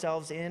ground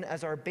ourselves in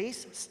as our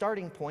base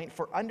starting point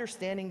for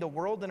understanding the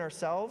world and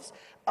ourselves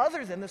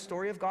other than the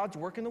story of God's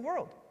work in the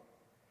world.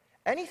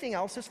 Anything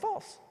else is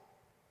false.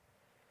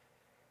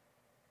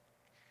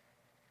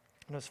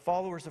 And as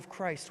followers of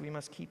Christ, we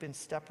must keep in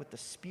step with the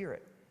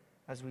Spirit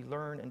as we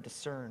learn and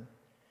discern.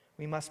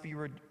 We must be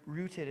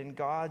rooted in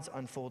God's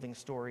unfolding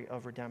story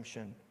of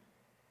redemption.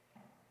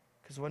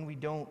 Because when we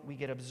don't, we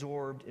get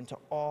absorbed into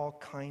all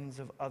kinds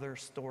of other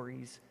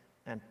stories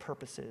and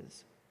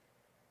purposes.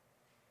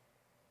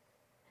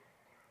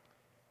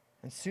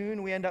 And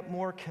soon we end up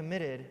more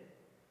committed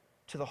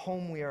to the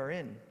home we are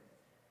in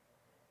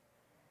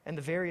and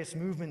the various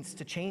movements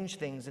to change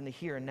things in the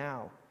here and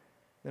now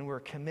than we're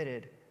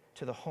committed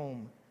to the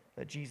home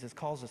that Jesus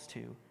calls us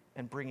to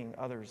and bringing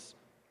others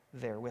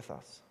there with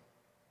us.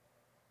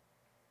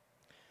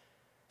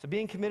 So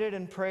being committed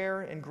in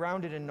prayer and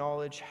grounded in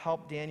knowledge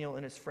helped Daniel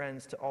and his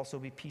friends to also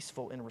be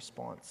peaceful in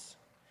response.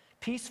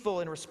 Peaceful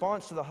in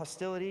response to the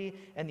hostility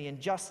and the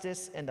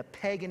injustice and the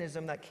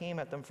paganism that came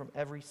at them from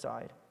every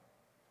side.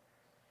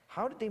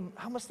 How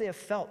must they have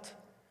felt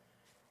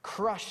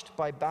crushed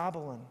by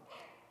Babylon?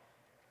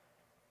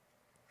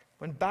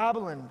 When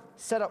Babylon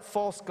set up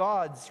false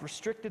gods,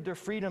 restricted their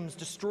freedoms,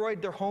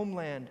 destroyed their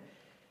homeland,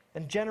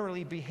 and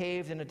generally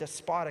behaved in a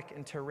despotic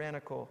and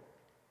tyrannical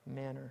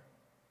manner.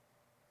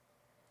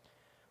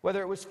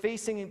 Whether it was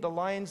facing the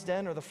lion's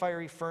den or the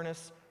fiery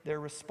furnace,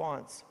 their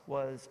response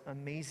was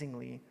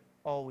amazingly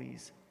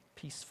always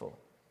peaceful.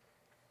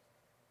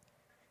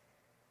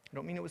 I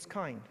don't mean it was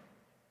kind.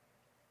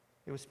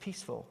 It was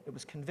peaceful. It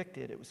was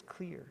convicted. It was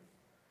clear.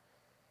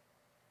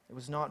 It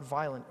was not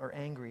violent or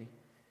angry.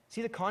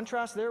 See the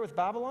contrast there with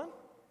Babylon?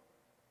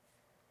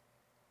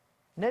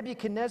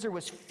 Nebuchadnezzar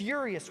was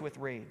furious with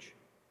rage.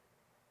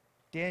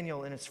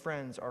 Daniel and his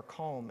friends are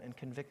calm and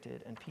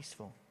convicted and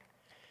peaceful.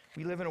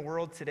 We live in a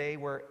world today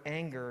where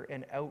anger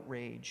and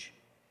outrage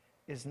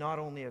is not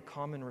only a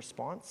common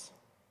response,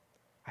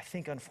 I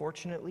think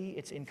unfortunately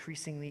it's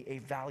increasingly a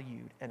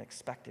valued and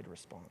expected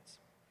response.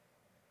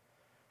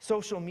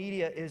 Social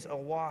media is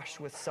awash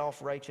with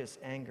self-righteous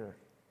anger.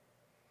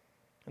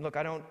 And look,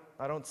 I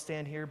don't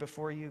stand here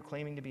before you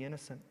claiming to be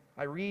innocent.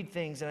 I read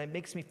things and it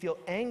makes me feel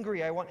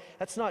angry.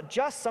 That's not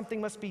just,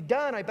 something must be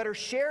done. I better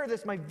share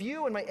this, my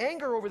view and my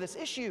anger over this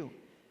issue.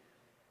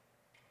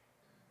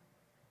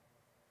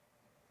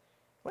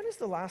 When is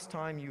the last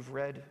time you've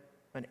read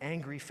an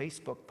angry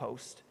Facebook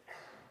post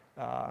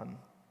and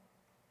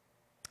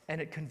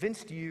it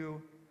convinced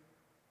you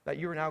that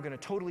you're now going to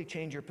totally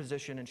change your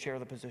position and share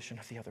the position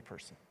of the other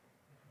person?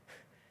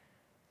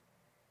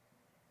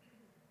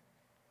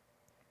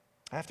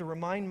 I have to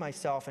remind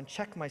myself and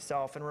check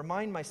myself and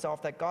remind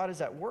myself that God is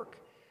at work,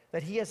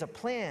 that He has a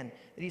plan,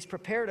 that He's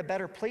prepared a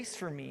better place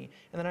for me,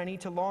 and that I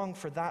need to long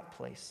for that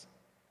place.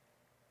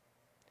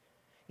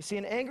 You see,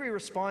 an angry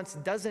response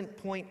doesn't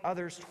point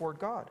others toward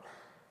God,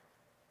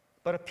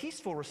 but a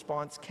peaceful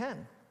response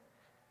can.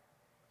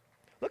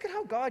 Look at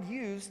how God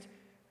used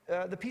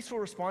the peaceful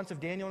response of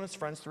Daniel and his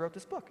friends throughout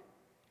this book.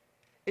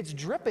 It's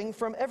dripping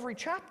from every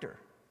chapter.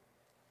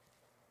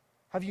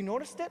 Have you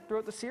noticed it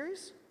throughout the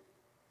series?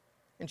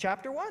 In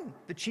chapter 1,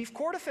 the chief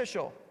court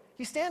official,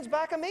 he stands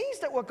back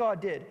amazed at what God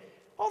did.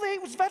 All they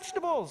ate was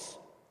vegetables.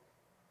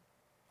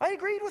 I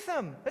agreed with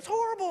them. It's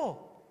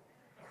horrible.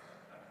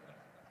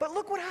 But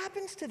look what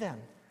happens to them.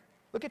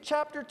 Look at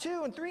chapter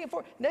 2 and 3 and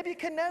 4.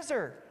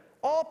 Nebuchadnezzar,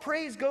 all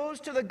praise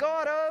goes to the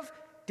God of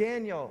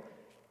Daniel,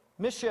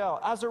 Mishael,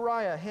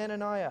 Azariah,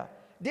 Hananiah.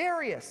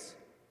 Darius,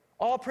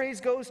 all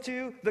praise goes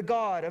to the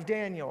God of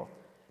Daniel.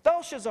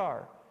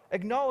 Belshazzar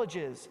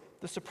acknowledges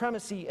the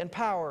supremacy and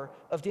power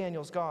of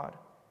Daniel's God.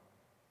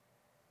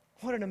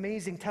 What an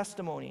amazing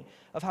testimony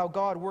of how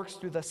God works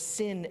through the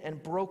sin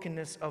and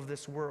brokenness of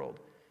this world.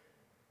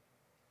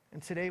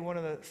 And today, one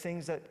of the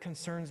things that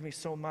concerns me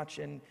so much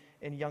in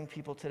young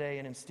people today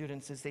and in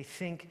students is they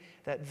think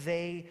that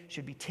they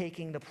should be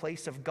taking the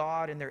place of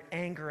God in their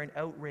anger and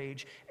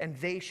outrage, and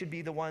they should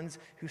be the ones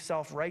who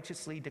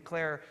self-righteously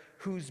declare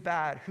who's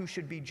bad, who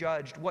should be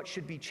judged, what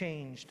should be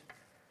changed.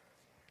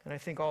 And I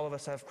think all of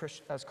us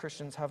as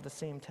Christians have the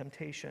same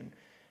temptation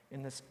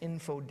in this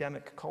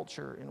infodemic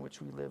culture in which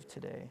we live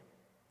today.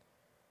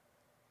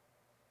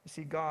 You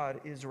see,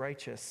 God is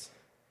righteous.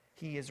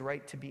 He is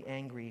right to be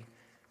angry,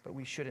 but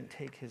we shouldn't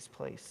take His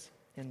place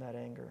in that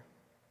anger.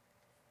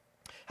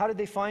 How did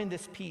they find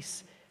this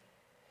peace?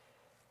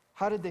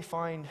 How did they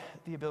find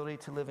the ability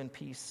to live in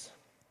peace?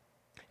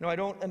 I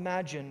don't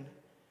imagine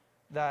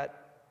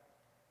that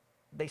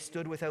they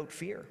stood without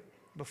fear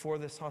before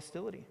this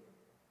hostility,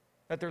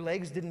 that their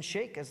legs didn't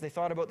shake as they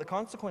thought about the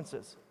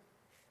consequences.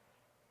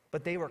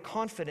 But they were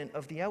confident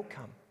of the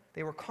outcome.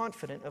 They were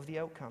confident of the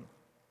outcome.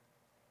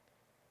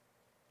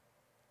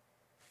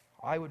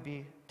 I would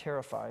be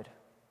terrified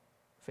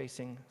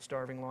facing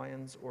starving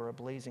lions or a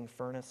blazing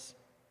furnace.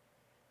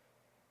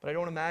 But I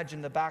don't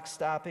imagine the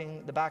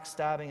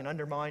backstabbing and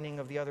undermining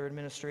of the other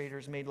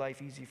administrators made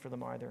life easy for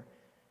them either.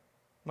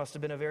 Must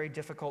have been a very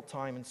difficult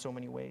time in so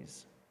many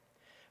ways.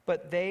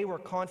 But they were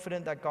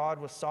confident that God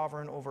was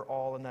sovereign over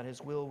all and that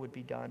his will would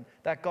be done,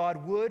 that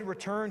God would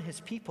return his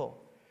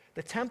people.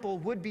 The temple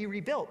would be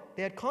rebuilt.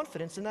 They had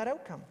confidence in that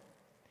outcome.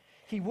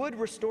 He would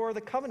restore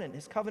the covenant,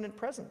 his covenant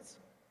presence.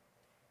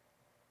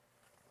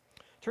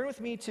 Turn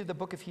with me to the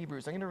book of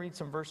Hebrews. I'm going to read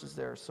some verses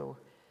there. So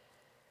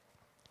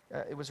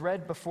it was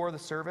read before the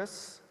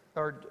service,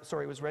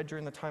 it was read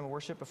during the time of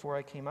worship before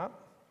I came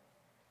up.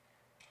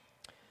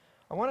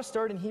 I want to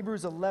start in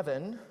Hebrews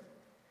 11,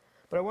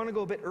 but I want to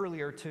go a bit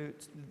earlier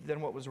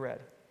than what was read.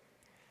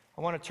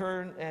 I want to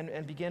turn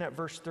and begin at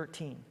verse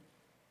 13.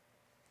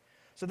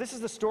 So this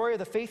is the story of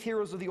the faith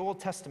heroes of the Old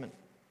Testament.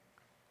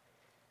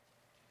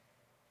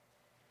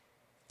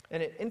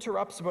 And it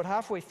interrupts about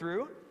halfway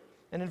through.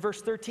 And in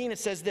verse 13 it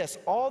says this: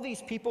 all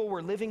these people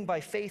were living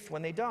by faith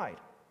when they died.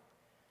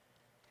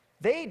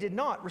 They did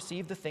not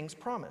receive the things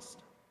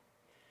promised.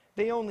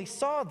 They only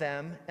saw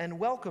them and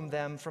welcomed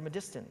them from a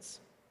distance,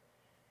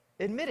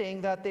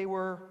 admitting that they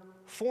were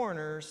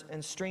foreigners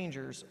and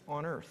strangers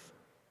on earth.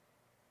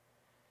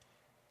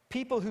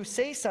 People who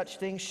say such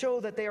things show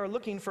that they are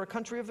looking for a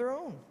country of their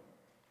own.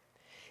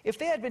 If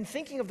they had been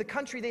thinking of the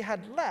country they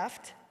had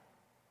left,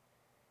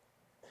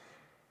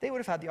 they would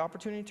have had the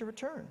opportunity to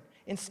return.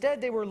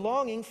 Instead, they were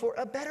longing for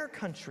a better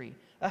country,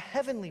 a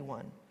heavenly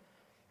one.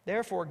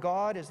 Therefore,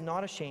 God is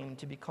not ashamed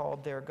to be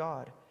called their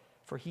God,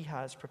 for he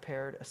has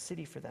prepared a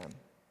city for them.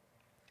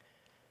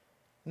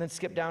 And then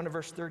skip down to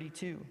verse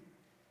 32.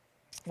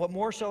 What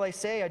more shall I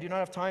say? I do not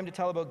have time to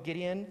tell about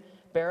Gideon,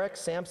 Barak,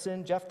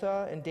 Samson,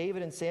 Jephthah, and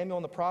David and Samuel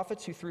and the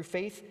prophets who through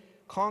faith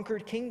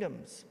conquered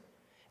kingdoms,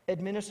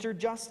 administered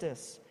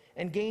justice,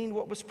 and gained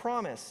what was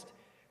promised,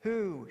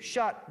 who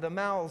shut the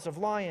mouths of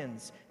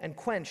lions and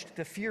quenched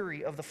the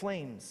fury of the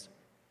flames.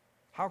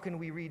 How can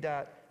we read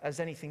that as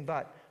anything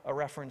but a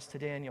reference to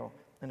Daniel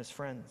and his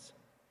friends?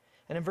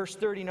 And in verse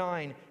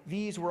 39,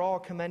 these were all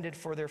commended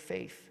for their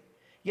faith,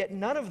 yet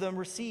none of them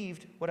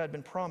received what had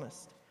been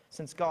promised,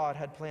 since God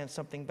had planned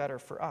something better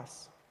for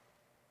us.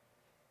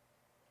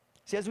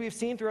 See, as we have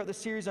seen throughout the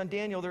series on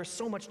Daniel, there's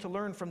so much to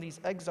learn from these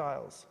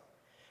exiles.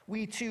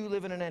 We too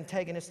live in an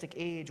antagonistic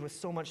age with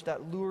so much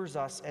that lures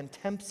us and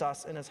tempts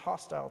us and is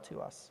hostile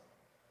to us.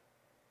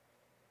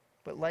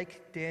 But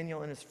like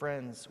Daniel and his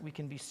friends, we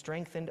can be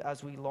strengthened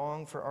as we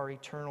long for our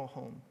eternal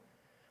home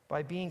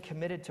by being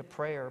committed to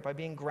prayer, by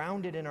being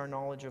grounded in our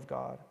knowledge of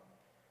God,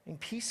 being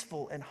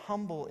peaceful and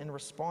humble in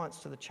response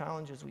to the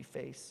challenges we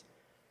face,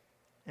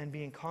 and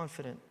being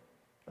confident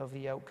of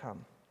the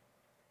outcome.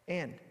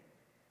 And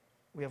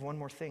we have one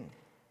more thing.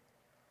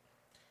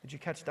 Did you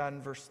catch that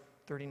in verse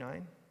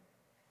 39?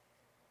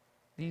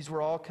 These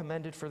were all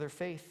commended for their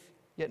faith,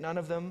 yet none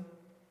of them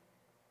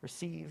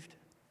received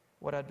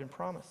what had been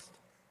promised.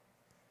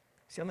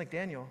 See, unlike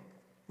Daniel,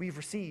 we've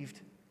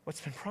received what's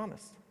been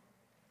promised.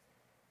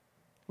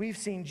 We've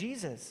seen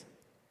Jesus.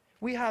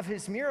 We have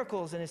his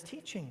miracles and his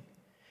teaching.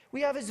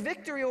 We have his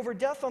victory over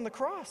death on the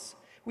cross.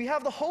 We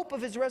have the hope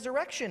of his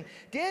resurrection.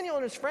 Daniel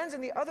and his friends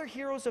and the other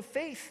heroes of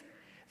faith,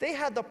 they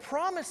had the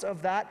promise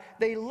of that.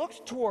 They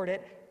looked toward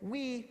it.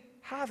 We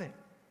have it.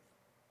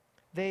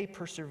 They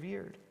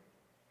persevered.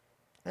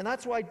 And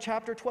that's why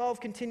chapter 12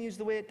 continues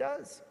the way it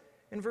does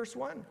in verse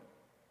 1.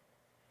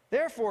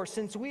 Therefore,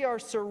 since we are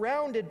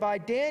surrounded by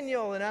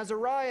Daniel and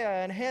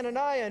Azariah and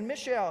Hananiah and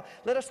Mishael,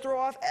 let us throw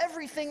off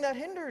everything that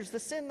hinders the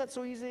sin that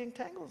so easily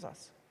entangles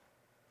us.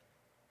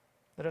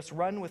 Let us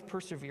run with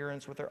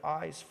perseverance with our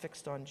eyes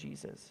fixed on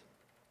Jesus.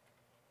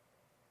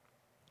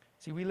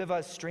 See, we live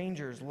as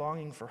strangers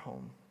longing for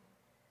home.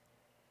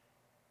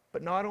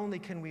 But not only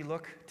can we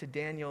look to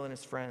Daniel and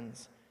his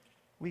friends,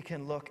 we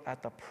can look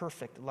at the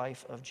perfect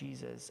life of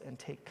Jesus and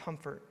take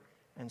comfort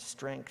and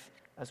strength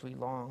as we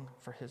long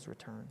for his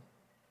return.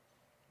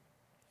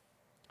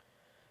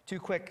 Two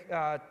quick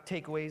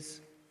takeaways,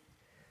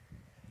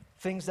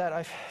 things that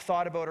I've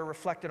thought about or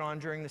reflected on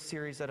during the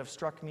series that have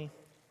struck me.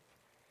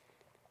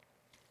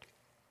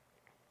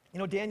 You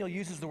know, Daniel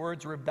uses the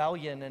words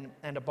rebellion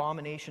and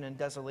abomination and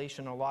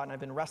desolation a lot, and I've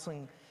been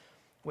wrestling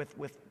with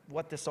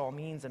what this all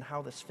means and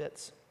how this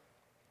fits.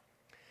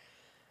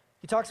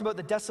 He talks about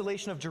the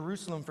desolation of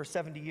Jerusalem for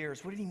 70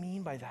 years. What did he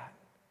mean by that?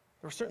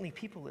 There were certainly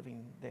people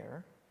living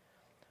there.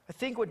 I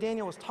think what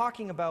Daniel was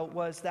talking about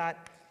was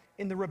that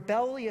in the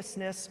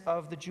rebelliousness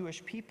of the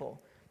Jewish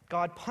people,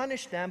 God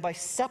punished them by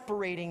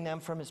separating them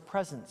from his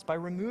presence, by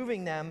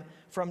removing them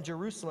from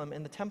Jerusalem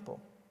in the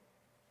temple.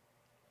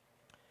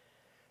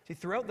 See,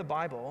 throughout the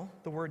Bible,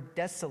 the word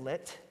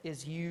desolate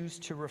is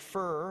used to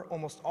refer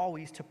almost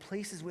always to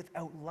places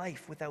without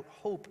life, without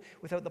hope,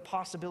 without the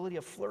possibility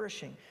of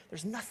flourishing.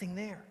 There's nothing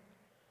there.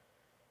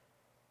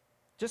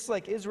 Just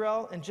like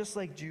Israel and just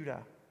like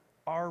Judah,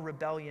 our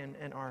rebellion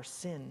and our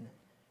sin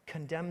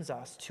condemns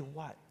us to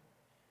what?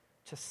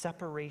 To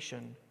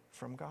separation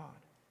from God,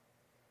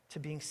 to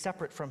being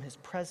separate from his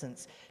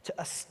presence, to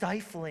a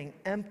stifling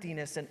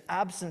emptiness and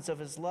absence of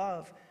his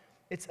love.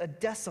 It's a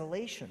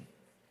desolation.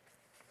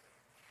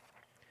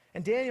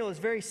 And Daniel is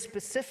very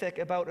specific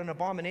about an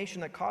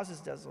abomination that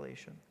causes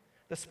desolation.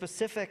 The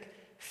specific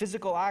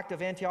physical act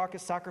of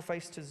Antiochus'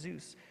 sacrifice to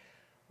Zeus.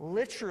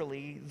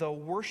 Literally, the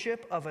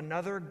worship of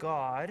another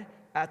god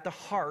at the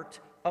heart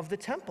of the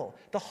temple,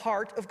 the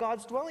heart of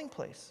God's dwelling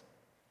place.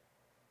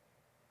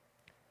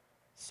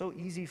 So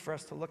easy for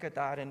us to look at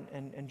that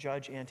and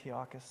judge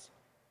Antiochus.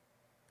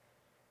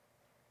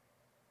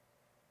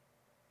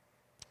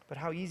 But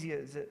how easy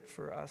is it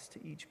for us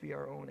to each be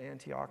our own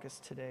Antiochus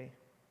today?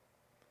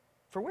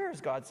 For where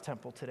is God's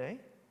temple today?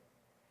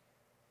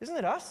 Isn't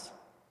it us?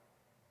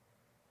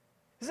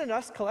 Isn't it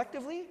us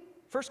collectively?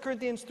 1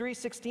 Corinthians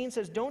 3:16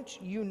 says,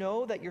 don't you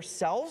know that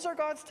yourselves are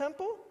God's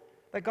temple?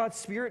 That God's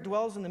Spirit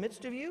dwells in the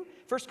midst of you?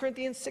 1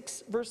 Corinthians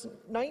 6 verse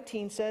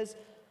 19 says,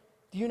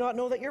 do you not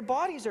know that your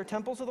bodies are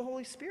temples of the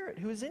Holy Spirit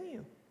who is in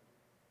you?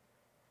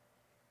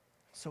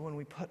 So when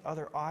we put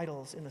other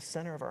idols in the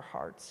center of our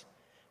hearts,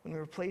 when we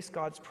replace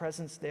God's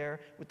presence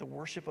there with the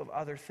worship of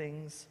other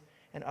things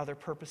and other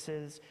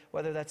purposes,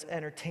 whether that's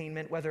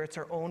entertainment, whether it's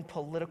our own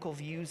political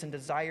views and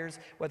desires,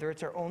 whether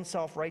it's our own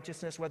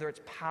self-righteousness, whether it's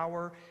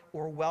power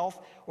or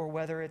wealth, or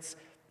whether it's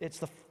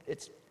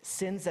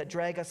sins that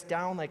drag us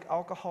down like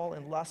alcohol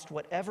and lust,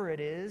 whatever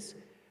it is,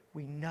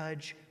 we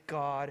nudge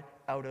God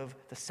out of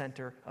the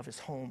center of his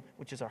home,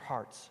 which is our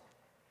hearts.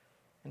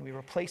 And we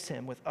replace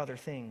him with other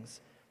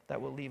things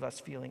that will leave us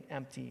feeling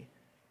empty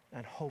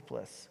and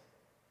hopeless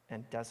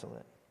and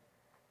desolate.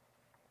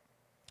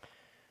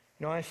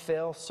 You know, I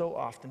fail so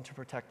often to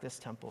protect this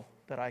temple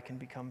that I can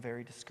become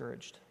very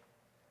discouraged.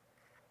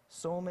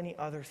 So many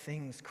other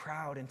things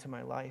crowd into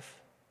my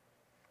life.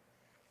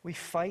 We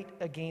fight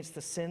against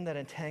the sin that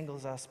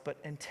entangles us, but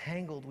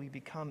entangled we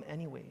become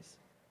anyways.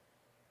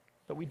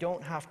 But we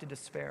don't have to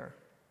despair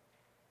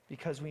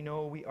because we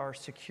know we are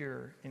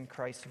secure in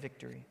Christ's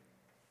victory.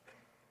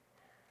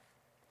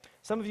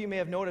 Some of you may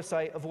have noticed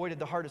I avoided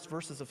the hardest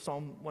verses of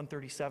Psalm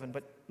 137,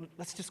 but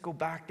let's just go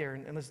back there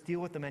and let's deal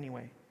with them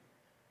anyway.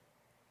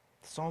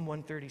 Psalm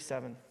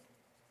 137.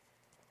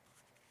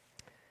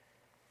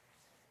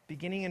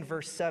 Beginning in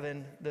verse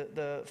 7,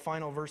 the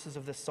final verses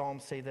of this psalm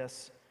say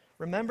this.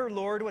 Remember,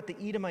 Lord, what the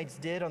Edomites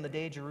did on the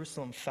day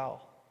Jerusalem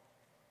fell.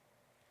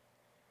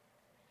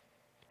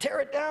 Tear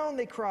it down,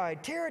 they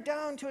cried. Tear it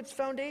down to its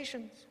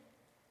foundations.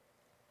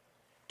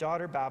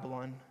 Daughter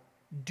Babylon,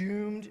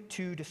 doomed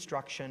to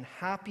destruction,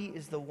 happy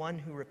is the one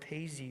who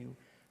repays you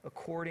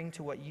according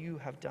to what you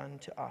have done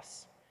to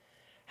us.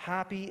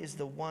 Happy is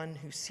the one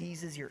who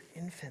seizes your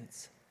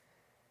infants,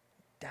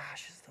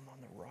 dashes them on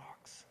the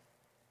rocks.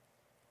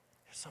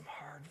 There's some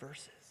hard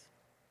verses.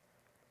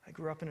 I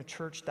grew up in a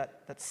church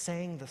that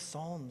sang the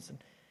Psalms, and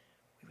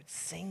we would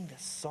sing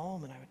this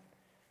psalm, and I would,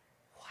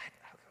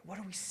 what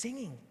are we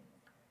singing?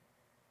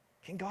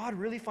 Can God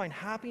really find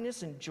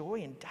happiness and joy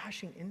in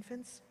dashing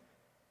infants?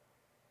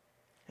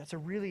 That's a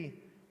really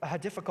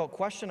difficult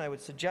question. I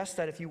would suggest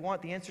that if you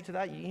want the answer to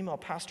that, you email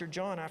Pastor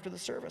John after the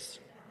service.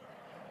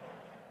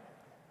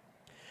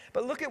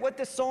 But look at what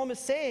this psalm is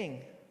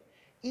saying.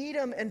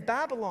 Edom and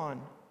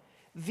Babylon,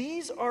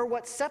 these are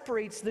what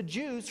separates the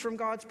Jews from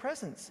God's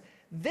presence.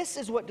 This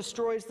is what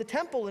destroys the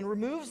temple and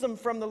removes them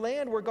from the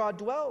land where God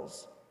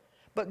dwells.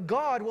 But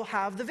God will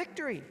have the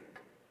victory.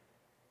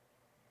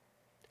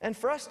 And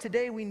for us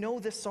today, we know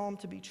this psalm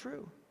to be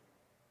true.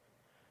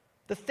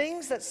 The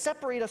things that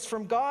separate us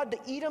from God, the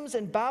Edoms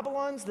and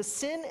Babylons, the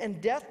sin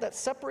and death that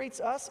separates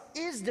us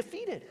is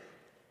defeated.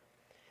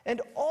 And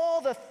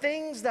all the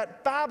things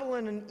that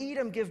Babylon and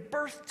Edom give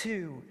birth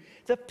to,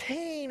 the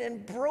pain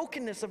and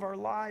brokenness of our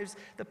lives,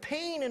 the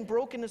pain and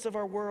brokenness of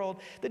our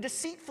world, the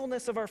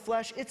deceitfulness of our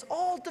flesh, it's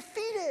all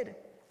defeated.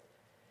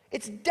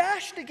 It's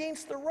dashed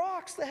against the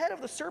rocks. The head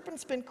of the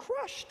serpent's been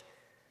crushed.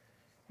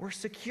 We're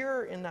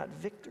secure in that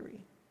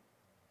victory.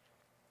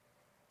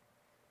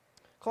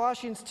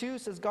 Colossians 2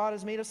 says God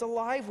has made us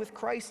alive with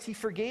Christ. He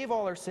forgave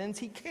all our sins.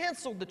 He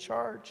canceled the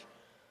charge.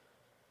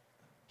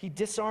 He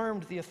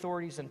disarmed the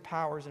authorities and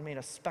powers and made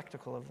a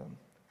spectacle of them,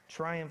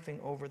 triumphing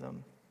over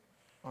them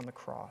on the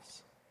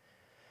cross.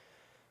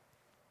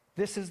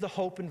 This is the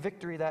hope and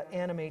victory that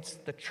animates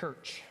the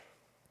church.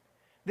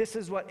 This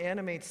is what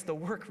animates the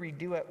work we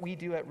do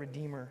at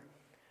Redeemer,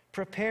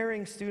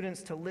 preparing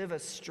students to live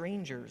as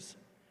strangers,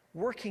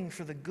 working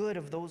for the good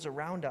of those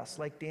around us,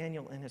 like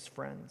Daniel and his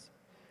friends,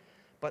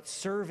 but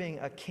serving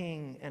a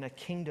king and a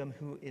kingdom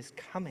who is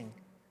coming,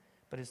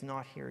 but is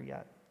not here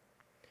yet.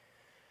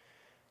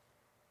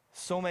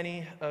 So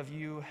many of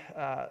you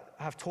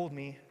have told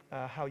me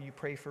how you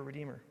pray for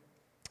Redeemer,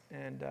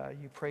 and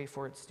you pray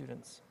for its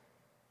students.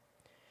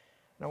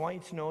 And I want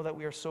you to know that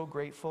we are so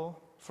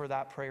grateful for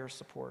that prayer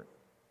support.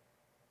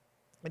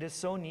 It is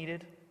so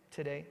needed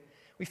today.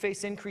 We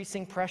face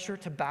increasing pressure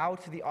to bow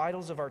to the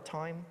idols of our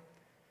time.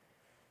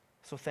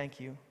 So thank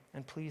you,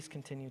 and please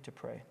continue to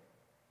pray.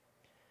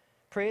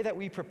 Pray that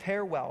we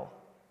prepare well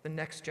the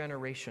next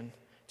generation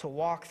to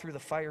walk through the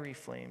fiery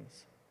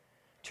flames,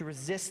 to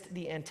resist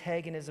the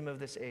antagonism of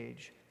this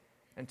age,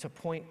 and to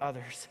point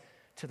others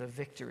to the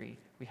victory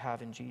we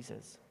have in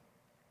Jesus.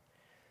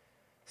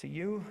 So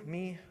you,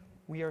 me,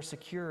 we are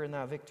secure in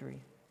that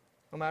victory.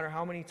 no matter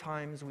how many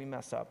times we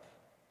mess up.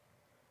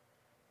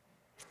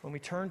 When we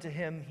turn to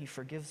him, he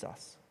forgives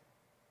us.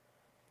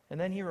 And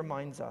then he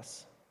reminds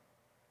us,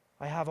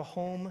 I have a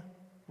home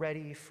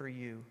ready for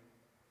you,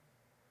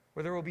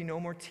 where there will be no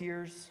more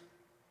tears,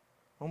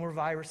 no more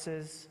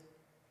viruses,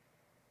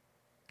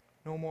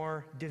 no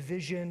more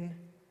division,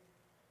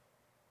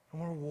 no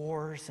more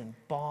wars and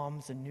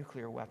bombs and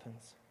nuclear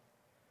weapons,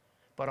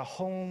 but a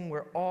home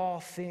where all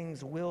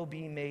things will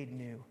be made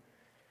new.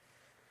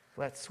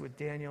 Let's, with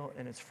Daniel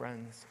and his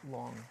friends,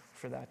 long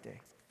for that day.